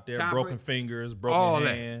going out there, broken fingers, broken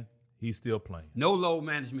hand. He's still playing. No load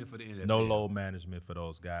management for the NFL. No load management for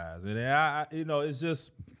those guys. And it's just,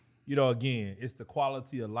 again, it's the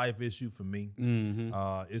quality of life issue for me.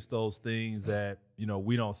 Mm-hmm. It's those things that,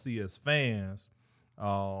 we don't see as fans,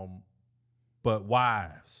 but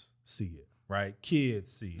wives see it, right?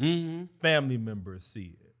 Kids see it. Mm-hmm. Family members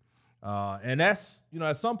see it. And that's,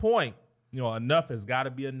 at some point, enough has got to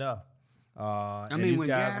be enough. When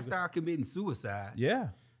guys start committing suicide. Yeah.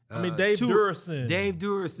 Dave Durson. Dave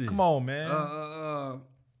Durson. Come on, man.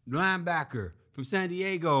 Linebacker from San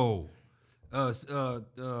Diego.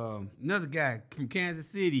 Another guy from Kansas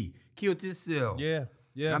City killed himself. Yeah.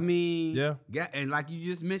 Yeah. And like you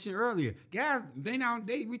just mentioned earlier, guys, they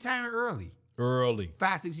retiring early.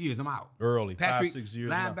 5-6 years, I'm out. Patrick, 5-6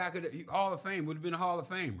 years. Linebacker, Hall of Fame, would have been a Hall of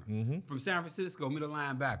Famer from San Francisco, middle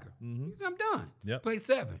linebacker. Mm-hmm. He said, "I'm done." Yep. Played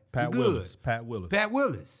 7. Pat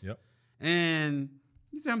Willis. Yep. And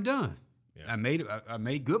he said, "I'm done." Yeah. I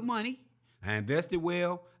made good money. I invested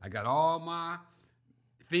well. I got all my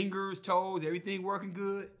fingers, toes, everything working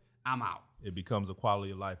good. I'm out. It becomes a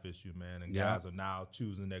quality of life issue, man. And guys are now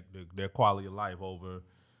choosing their quality of life over,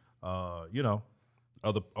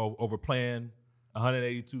 over playing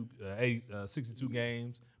 62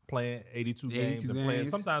 games, playing 82 games, and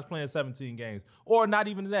sometimes playing 17 games, or not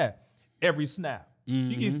even that. Every snap,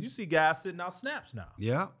 you see guys sitting out snaps now.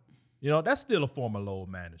 Yeah, that's still a form of load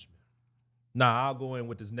management. Nah, I'll go in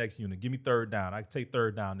with this next unit. Give me third down. I can take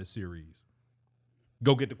third down this series.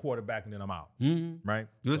 Go get the quarterback and then I'm out. Mm-hmm. Right?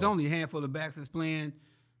 There's only a handful of backs that's playing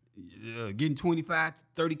getting 25,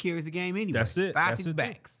 30 carries a game anyway. That's it. 5, That's 6 it,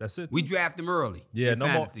 backs. That's it. We draft them early. Yeah, in no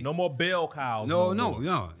fantasy. more bell cows.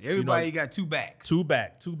 No. Everybody got 2 backs. Two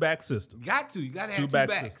back system. You got to have 2 back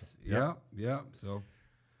backs. system. Yep. So,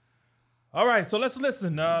 all right, so let's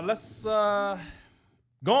listen. Let's go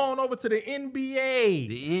on over to the NBA.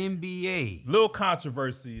 The NBA. Little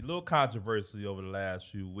controversy over the last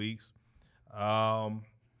few weeks.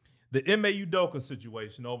 The Ime Udoka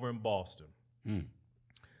situation over in Boston.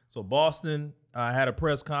 So Boston had a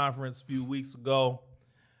press conference a few weeks ago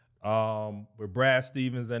with Brad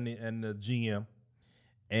Stevens and the GM,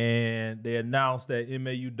 and they announced that Ime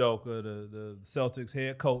Udoka, the Celtics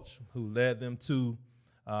head coach, who led them to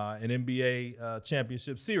an NBA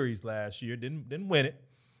championship series last year, didn't win it,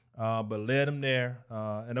 but led them there.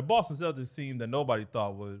 And the Boston Celtics team that nobody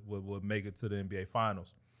thought would make it to the NBA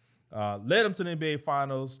Finals. Led them to the NBA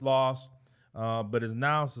Finals, lost, but is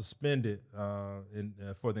now suspended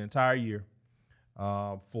for the entire year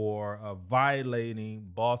for violating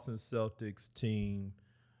Boston Celtics team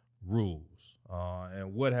rules.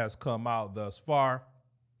 And what has come out thus far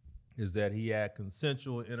is that he had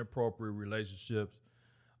consensual, inappropriate relationships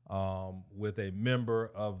with a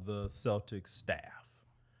member of the Celtics staff.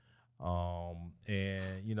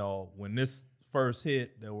 And, you know, when this first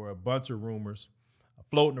hit, there were a bunch of rumors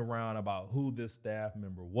floating around about who this staff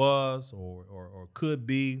member was or could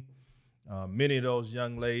be. Many of those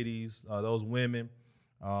young ladies, those women,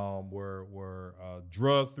 were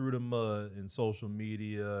drugged through the mud in social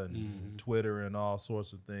media and Twitter and all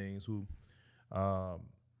sorts of things, who, for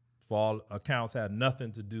all accounts, had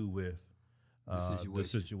nothing to do with the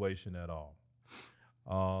situation at all.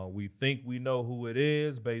 We think we know who it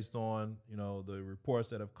is based on, you know, the reports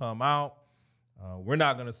that have come out. We're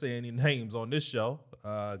not going to say any names on this show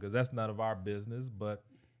because that's none of our business, but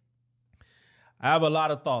I have a lot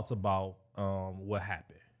of thoughts about what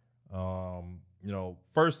happened. You know,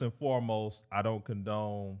 first and foremost, I don't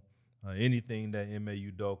condone anything that Ime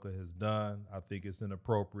Udoka has done. I think it's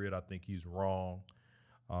inappropriate. I think he's wrong.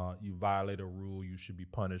 You violate a rule, you should be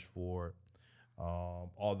punished for it.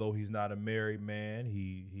 Although he's not a married man,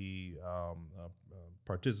 he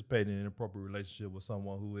participated in an inappropriate relationship with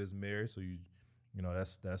someone who is married. So you know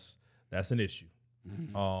that's an issue.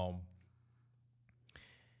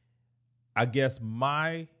 I guess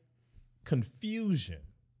my confusion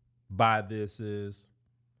by this is,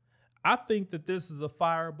 I think that this is a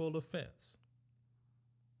fireable offense,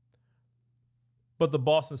 but the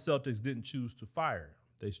Boston Celtics didn't choose to fire him;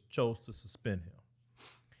 they chose to suspend him.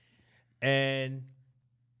 And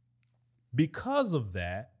because of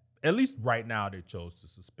that, at least right now, they chose to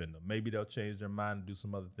suspend him. Maybe they'll change their mind and do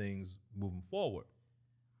some other things moving forward.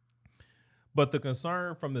 But the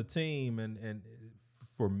concern from the team and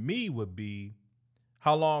for me would be,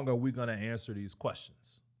 how long are we going to answer these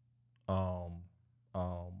questions?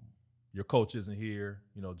 Your coach isn't here.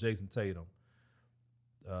 You know, Jason Tatum,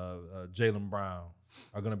 Jaylen Brown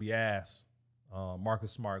are going to be asked.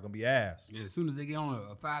 Marcus Smart going to be asked. Yeah, as soon as they get on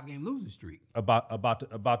a 5-game losing streak. About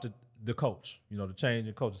the coach, you know, the change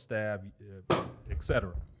in coaching staff, et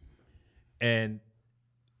cetera. And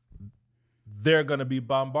they're going to be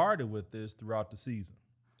bombarded with this throughout the season,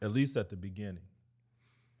 at least at the beginning.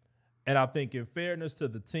 And I think in fairness to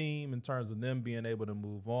the team, in terms of them being able to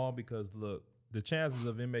move on, because, look, the chances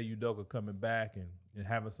of Ime Udoka coming back and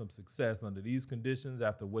having some success under these conditions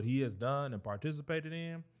after what he has done and participated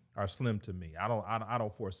in are slim to me. I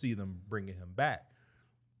don't foresee them bringing him back.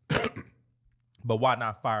 But why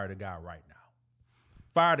not fire the guy right now?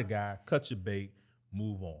 Fire the guy, cut your bait,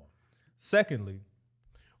 move on. Secondly,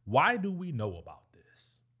 why do we know about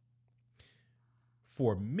this?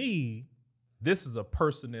 For me, this is a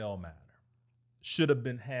personnel matter. Should have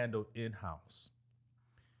been handled in-house.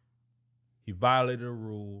 He violated a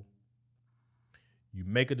rule. You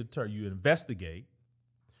investigate.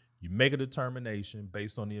 You make a determination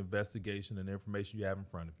based on the investigation and the information you have in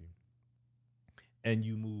front of you. And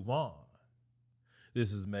you move on.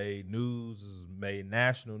 This has made news. This has made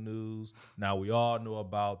national news. Now we all know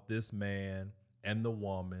about this man and the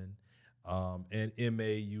woman and Ime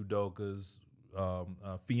Udoka's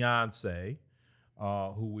fiance,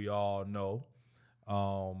 who we all know.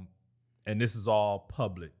 And this is all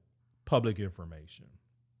public information.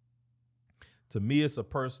 To me, it's a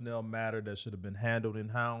personnel matter that should have been handled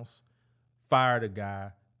in-house. Fire the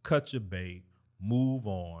guy, cut your bait, move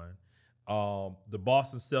on. The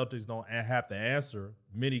Boston Celtics don't have to answer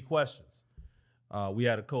many questions. We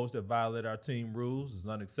had a coach that violated our team rules. It's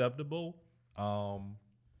unacceptable.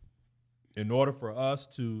 In order for us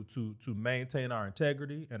to maintain our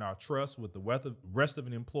integrity and our trust with the rest of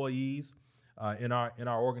the employees in our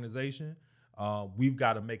organization, We've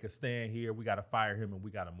got to make a stand here. We got to fire him and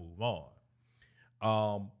we got to move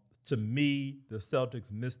on. To me, the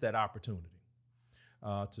Celtics missed that opportunity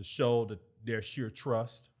to show their sheer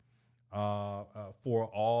trust for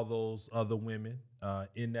all those other women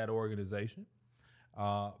in that organization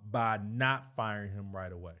by not firing him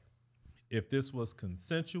right away. If this was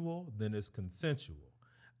consensual, then it's consensual.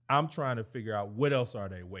 I'm trying to figure out what else are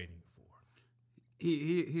they waiting for.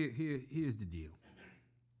 Here's the deal.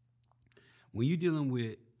 When you're dealing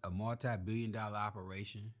with a multi-billion-dollar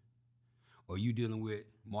operation, or you dealing with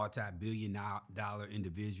multi-billion-dollar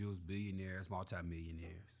individuals, billionaires,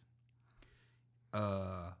 multi-millionaires,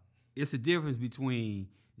 it's a difference between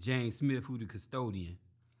James Smith, who the custodian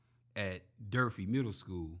at Durfee Middle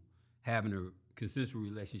School, having a consensual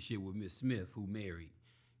relationship with Miss Smith, who married.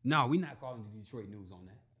 No, we're not calling the Detroit News on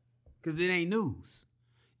that because it ain't news.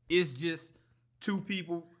 It's just two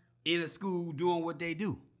people in a school doing what they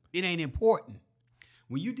do. It ain't important.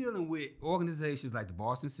 When you're dealing with organizations like the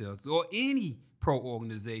Boston Celtics or any pro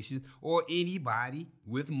organization or anybody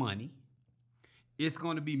with money, it's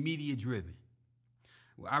going to be media driven.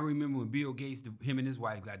 Well, I remember when Bill Gates, him and his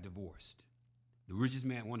wife got divorced. The richest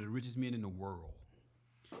man, one of the richest men in the world.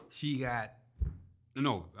 She got,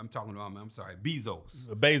 no, I'm sorry, Bezos.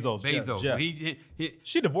 Bezos. Yeah.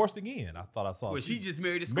 She divorced again. I thought I saw. Well, she just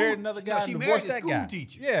married a school. Married another guy. She and married divorced a that school guy.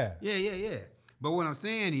 teacher. Yeah. But what I'm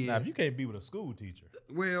saying is, now if you can't be with a school teacher.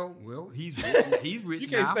 Well, he's rich. He's rich you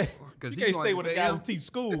can't now. Stay with a guy who teach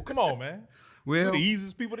school. Come on, man. Well, we're the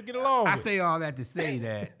easiest people to get along with. I say all that to say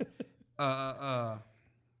that,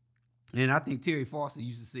 and I think Terry Foster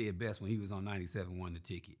used to say it best when he was on 97 won the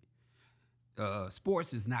ticket.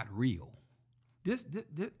 Sports is not real. This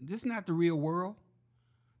not the real world.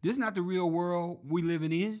 This not the real world we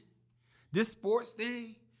living in. This sports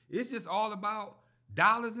thing, it's just all about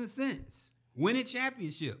dollars and cents, winning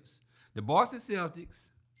championships. The Boston Celtics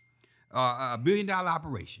are a $1 billion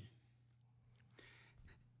operation.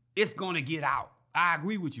 It's going to get out. I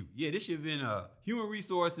agree with you. Yeah, this should have been a human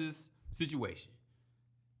resources situation.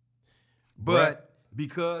 But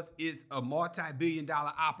because it's a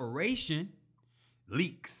multi-billion-dollar operation,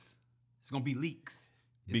 leaks. It's going to be leaks.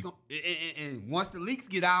 And once the leaks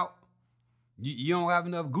get out, you don't have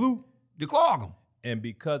enough glue to clog them. And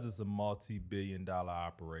because it's a multi-billion-dollar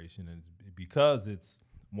operation, and because it's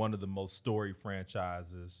one of the most storied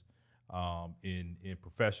franchises in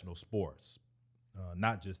professional sports,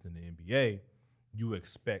 not just in the NBA, you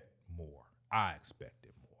expect more. I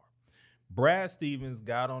expected more. Brad Stevens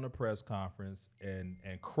got on a press conference and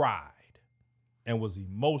cried and was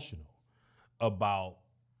emotional about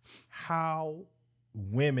how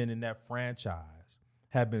women in that franchise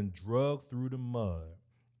have been drugged through the mud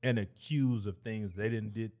and accused of things they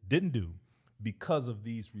didn't do because of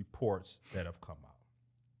these reports that have come out.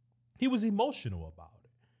 He was emotional about it,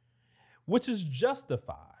 which is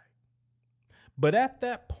justified. But at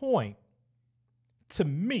that point, to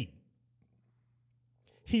me,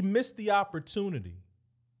 he missed the opportunity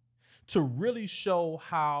to really show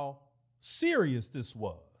how serious this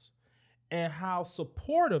was and how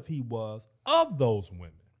supportive he was of those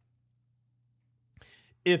women.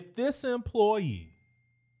 If this employee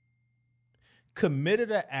committed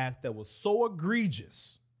an act that was so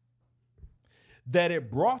egregious that it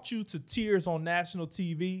brought you to tears on national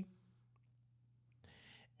TV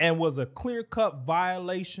and was a clear-cut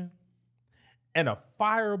violation and a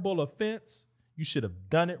fireable offense, you should have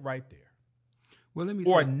done it right there. Well, let me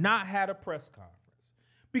or not had a press conference.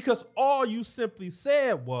 Because all you simply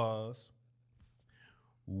said was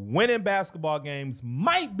winning basketball games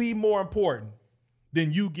might be more important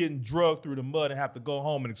than you getting drugged through the mud and have to go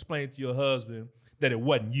home and explain to your husband that it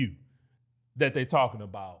wasn't you that they're talking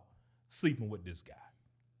about sleeping with this guy.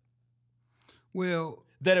 Well,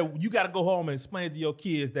 you got to go home and explain to your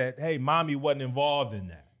kids that, hey, mommy wasn't involved in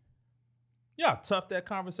that. You know how tough that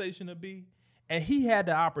conversation would be? And he had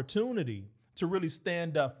the opportunity to really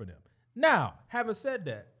stand up for them. Now, having said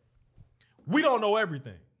that, we don't know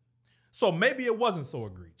everything. So maybe it wasn't so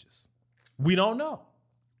egregious. We don't know.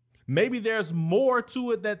 Maybe there's more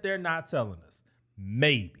to it that they're not telling us.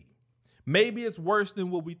 Maybe. Maybe it's worse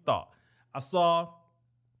than what we thought. I saw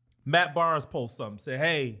Matt Barnes post something, say,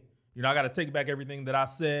 hey, I got to take back everything that I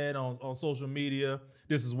said on social media.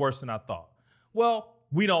 This is worse than I thought. Well,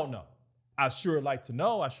 we don't know. I sure like to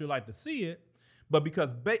know. I sure like to see it. But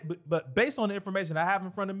but based on the information I have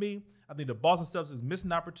in front of me, I think the Boston Celtics is missing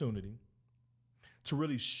an opportunity to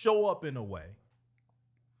really show up in a way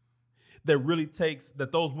that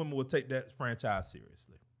those women will take that franchise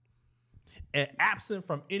seriously. And absent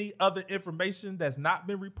from any other information that's not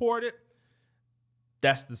been reported,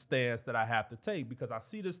 That's the stance that I have to take because I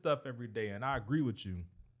see this stuff every day, and I agree with you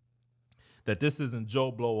that this isn't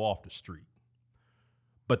Joe Blow off the street,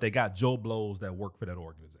 but they got Joe Blows that work for that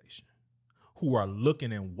organization who are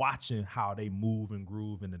looking and watching how they move and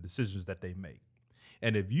groove and the decisions that they make.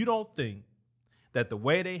 And if you don't think that the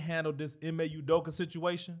way they handled this Ime Udoka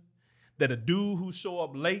situation, that a dude who show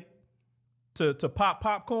up late to pop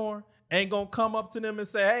popcorn ain't gonna come up to them and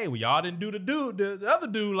say, hey, well, y'all didn't do the other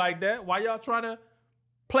dude like that. Why y'all trying to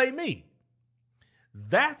play me?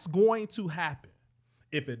 That's going to happen.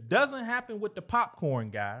 If it doesn't happen with the popcorn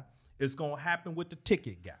guy, it's going to happen with the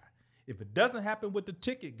ticket guy. If it doesn't happen with the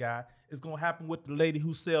ticket guy, it's going to happen with the lady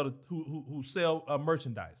who sell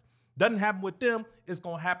merchandise. Doesn't happen with them, it's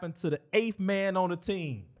going to happen to the 8th man on the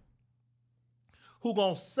team who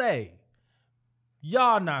going to say,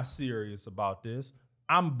 y'all not serious about this.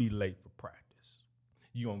 I'm going to be late for practice.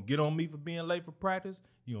 You going to get on me for being late for practice?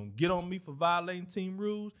 You going to get on me for violating team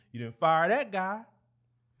rules? You didn't fire that guy.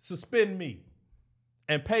 Suspend me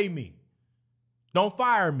and pay me. Don't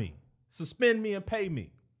fire me. Suspend me and pay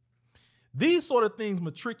me. These sort of things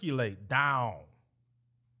matriculate down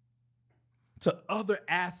to other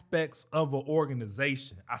aspects of an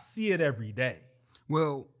organization. I see it every day.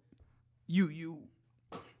 Well, the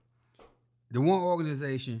one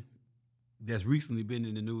organization that's recently been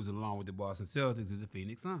in the news along with the Boston Celtics is the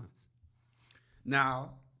Phoenix Suns.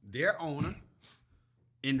 Now, their owner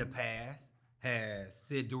in the past has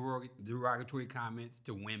said derogatory comments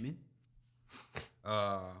to women,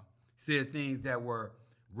 said things that were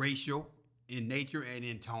racial in nature and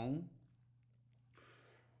in tone.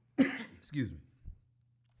 Excuse me.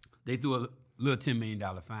 They threw a little $10 million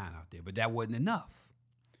fine out there, but that wasn't enough.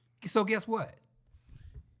 So guess what?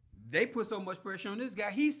 They put so much pressure on this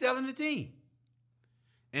guy, he's selling the team.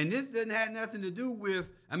 And this doesn't have nothing to do with,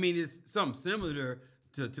 I mean, it's something similar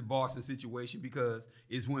to Boston's situation because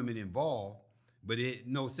it's women involved, but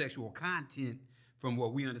no sexual content from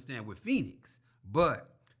what we understand with Phoenix. But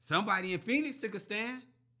somebody in Phoenix took a stand.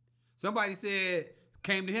 Somebody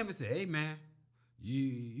came to him and said, hey, man,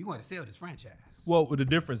 you want to sell this franchise. Well, the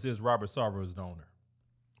difference is Robert Sarver is the owner.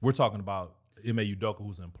 We're talking about Ime Udoka,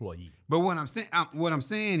 who's an employee. But what I'm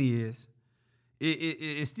saying is,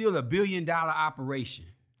 it's still $1 billion operation.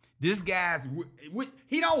 This guy's,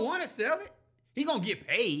 he don't want to sell it. He gonna get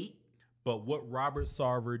paid. But what Robert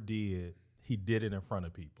Sarver did, he did it in front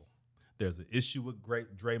of people. There's an issue with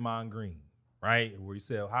Draymond Green, right? Where he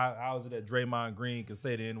said, how is it that Draymond Green can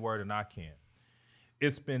say the N-word and I can't?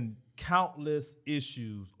 It's been countless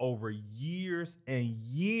issues over years and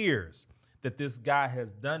years that this guy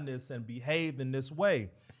has done this and behaved in this way.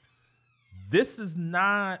 This is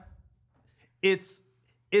not, it's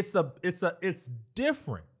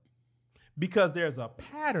different because there's a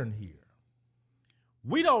pattern here.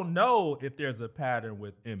 We don't know if there's a pattern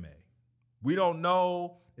with Ime. We don't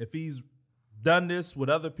know if he's done this with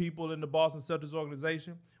other people in the Boston Celtics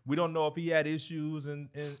organization. We don't know if he had issues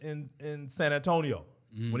in San Antonio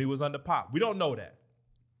when he was under Pop. We don't know that.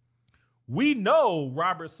 We know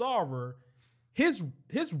Robert Sarver, his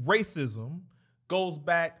racism goes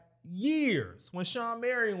back years when Sean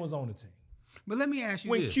Marion was on the team. But let me ask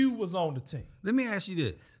you when this. Q was on the team. Let me ask you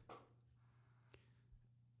this.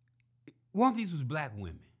 One of these was black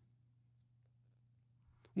women.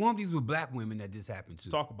 One of these were black women that this happened to.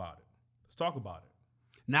 Let's talk about it.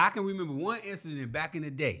 Now, I can remember one incident back in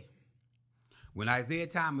the day when Isaiah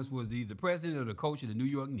Thomas was the president or the coach of the New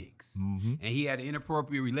York Knicks, and he had an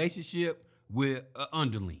inappropriate relationship with an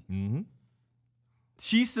underling. Mm-hmm.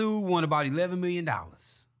 She sued, won about $11 million.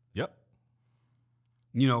 Yep.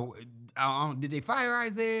 You know, did they fire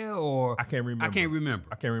Isaiah or? I can't remember. I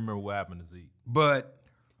can't remember what happened to Zeke. But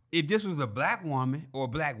if this was a black woman or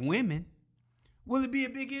black women, will it be a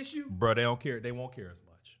big issue? Bro, they don't care. They won't care as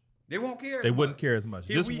much. They won't care. They wouldn't care as much.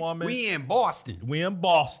 Here woman. We in Boston.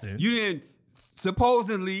 You didn't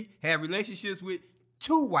supposedly have relationships with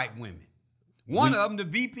 2 white women. One of them, the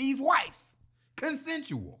VP's wife.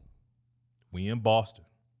 Consensual. We in Boston.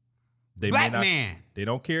 Black man. They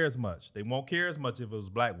don't care as much. They won't care as much if it was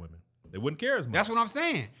black women. They wouldn't care as much. That's what I'm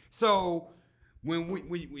saying. So when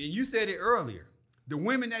you said it earlier, the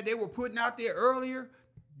women that they were putting out there earlier,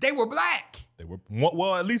 they were black. They were,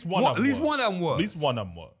 well, at least one of them was. One of them was. At least one of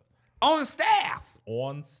them was. On staff.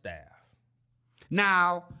 On staff.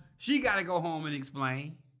 Now, she got to go home and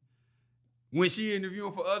explain when she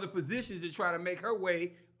interviewing for other positions to try to make her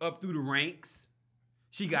way up through the ranks.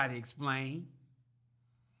 She got to explain.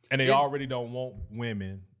 And they already don't want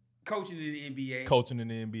women coaching in the NBA, coaching in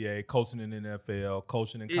the NFL,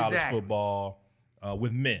 coaching in college football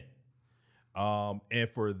with men. And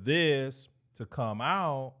for this to come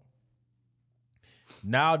out,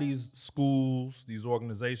 Now these schools, these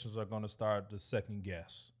organizations are going to start to second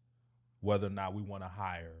guess whether or not we want to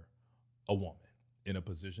hire a woman in a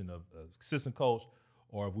position of assistant coach,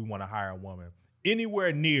 or if we want to hire a woman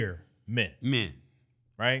anywhere near men.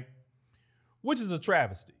 Right? Which is a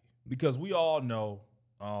travesty, because we all know,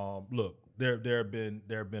 look, there have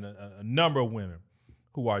been a number of women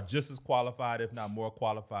who are just as qualified, if not more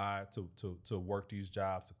qualified, to work these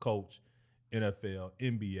jobs, to coach NFL,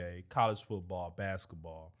 NBA, college football,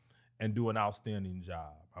 basketball, and do an outstanding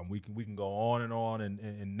job. We can go on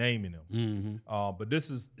and naming them. But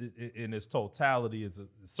this is, in its totality, is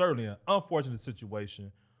certainly an unfortunate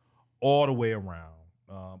situation all the way around.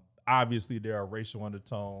 Obviously, there are racial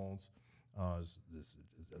undertones. There's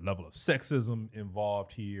a level of sexism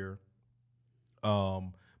involved here.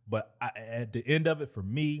 But at the end of it, for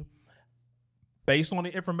me, based on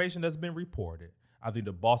the information that's been reported, I think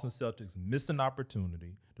the Boston Celtics missed an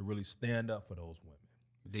opportunity to really stand up for those women.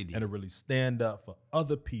 They did. And to really stand up for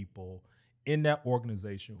other people in that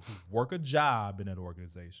organization who work a job in that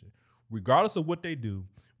organization, regardless of what they do,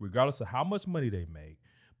 regardless of how much money they make,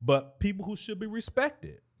 but people who should be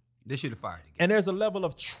respected. They should have fired again. And there's a level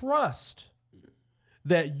of trust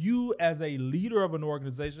that you, as a leader of an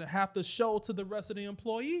organization, have to show to the rest of the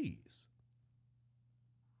employees.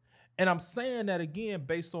 And I'm saying that again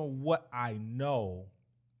based on what I know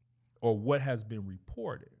or what has been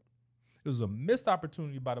reported. It was a missed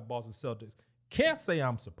opportunity by the Boston Celtics. Can't say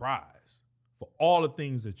I'm surprised for all the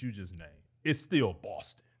things that you just named. It's still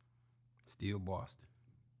Boston. Still Boston.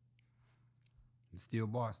 It's still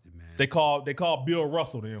Boston, man. They call Bill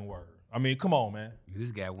Russell the N-word. I mean, come on, man.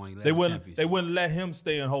 This guy won 11 championships. They wouldn't let him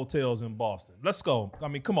stay in hotels in Boston. Let's go. I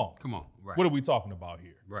mean, come on. Come on. Right. What are we talking about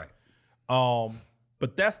here? Right.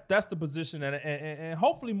 But that's the position, and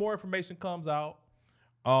hopefully more information comes out.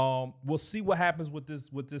 We'll see what happens with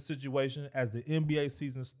this situation as the NBA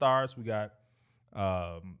season starts. We got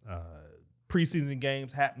preseason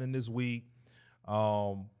games happening this week.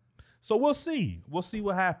 So we'll see. We'll see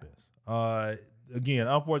what happens. Again,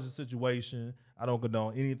 unfortunate situation. I don't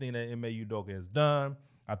condone anything that Ime Udoka has done.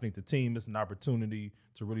 I think the team missed an opportunity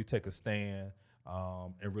to really take a stand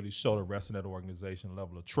and really show the rest of that organization a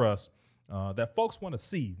level of trust that folks want to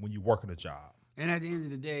see when you work in a job. And at the end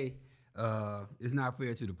of the day, it's not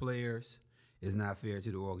fair to the players. It's not fair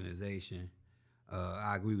to the organization.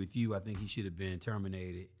 I agree with you. I think he should have been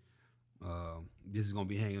terminated. This is going to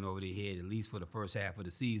be hanging over their head at least for the first half of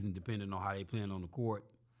the season, depending on how they playing on the court.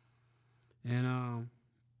 And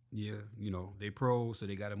yeah, you know, they pros, so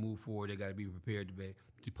they got to move forward. They got to be prepared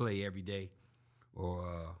to play every day,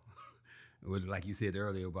 or like you said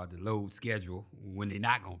earlier about the load schedule when they're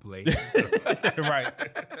not gonna play. Right.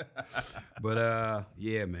 But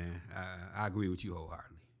yeah, man, I agree with you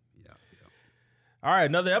wholeheartedly. Yeah. All right,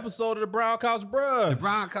 another episode of the Brown Couch Bros. The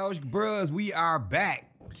Brown Couch Bros, we are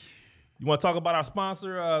back. You want to talk about our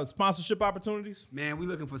sponsorship opportunities? Man, we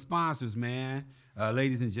looking for sponsors, man.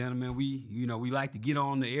 Ladies and gentlemen, we like to get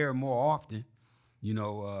on the air more often. We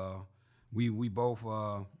both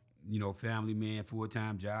family man,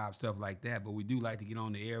 full-time job, stuff like that. But we do like to get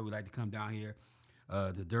on the air. We like to come down here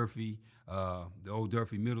to Durfee, the old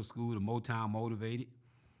Durfee Middle School, the Motown Motivated.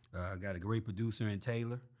 Got a great producer in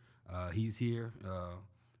Taylor. He's here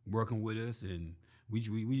working with us, and we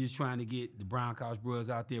just trying to get the Brown Couch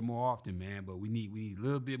Bros out there more often, man. But we need a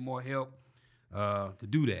little bit more help to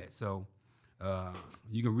do that. So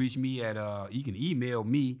you can reach me at you can email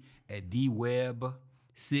me at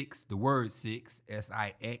dweb6, the word 6,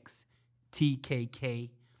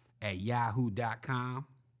 SIXTKK @yahoo.com,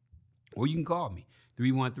 or you can call me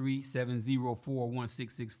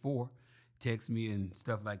 313-704-1664. Text me and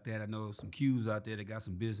stuff like that. I know some Qs out there that got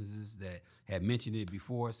some businesses that had mentioned it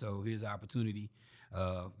before, so here's an opportunity,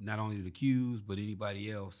 not only the Qs but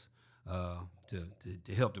anybody else to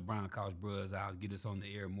help the Brown Couch Bros out, get us on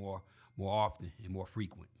the air more often and more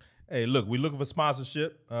frequent. Hey, look, we're looking for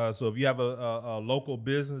sponsorship. So if you have a local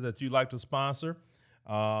business that you'd like to sponsor,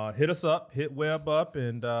 hit us up, hit Web up,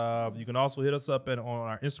 and you can also hit us up on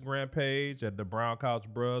our Instagram page at the Brown Couch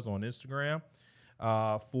Bros on Instagram.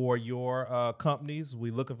 For your companies,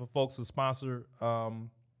 we're looking for folks to sponsor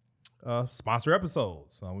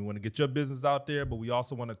episodes. We want to get your business out there, but we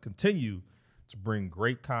also want to continue to bring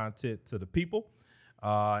great content to the people.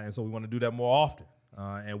 And so we want to do that more often.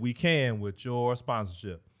 And we can with your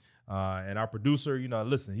sponsorship. And our producer,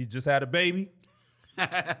 listen, he just had a baby.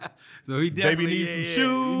 So he definitely needs some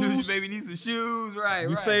shoes. Baby needs some shoes, right?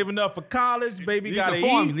 We saving up for college. Baby got to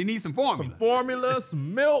eat. He needs some formula. Some formula,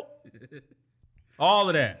 some milk, all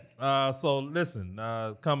of that. So listen,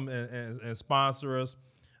 come and sponsor us,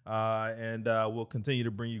 and we'll continue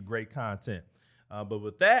to bring you great content. But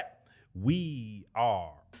with that, we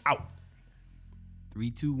are out.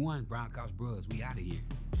 3, 2, 1, Brown Couch Bros. We out of here.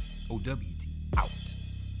 OWT out.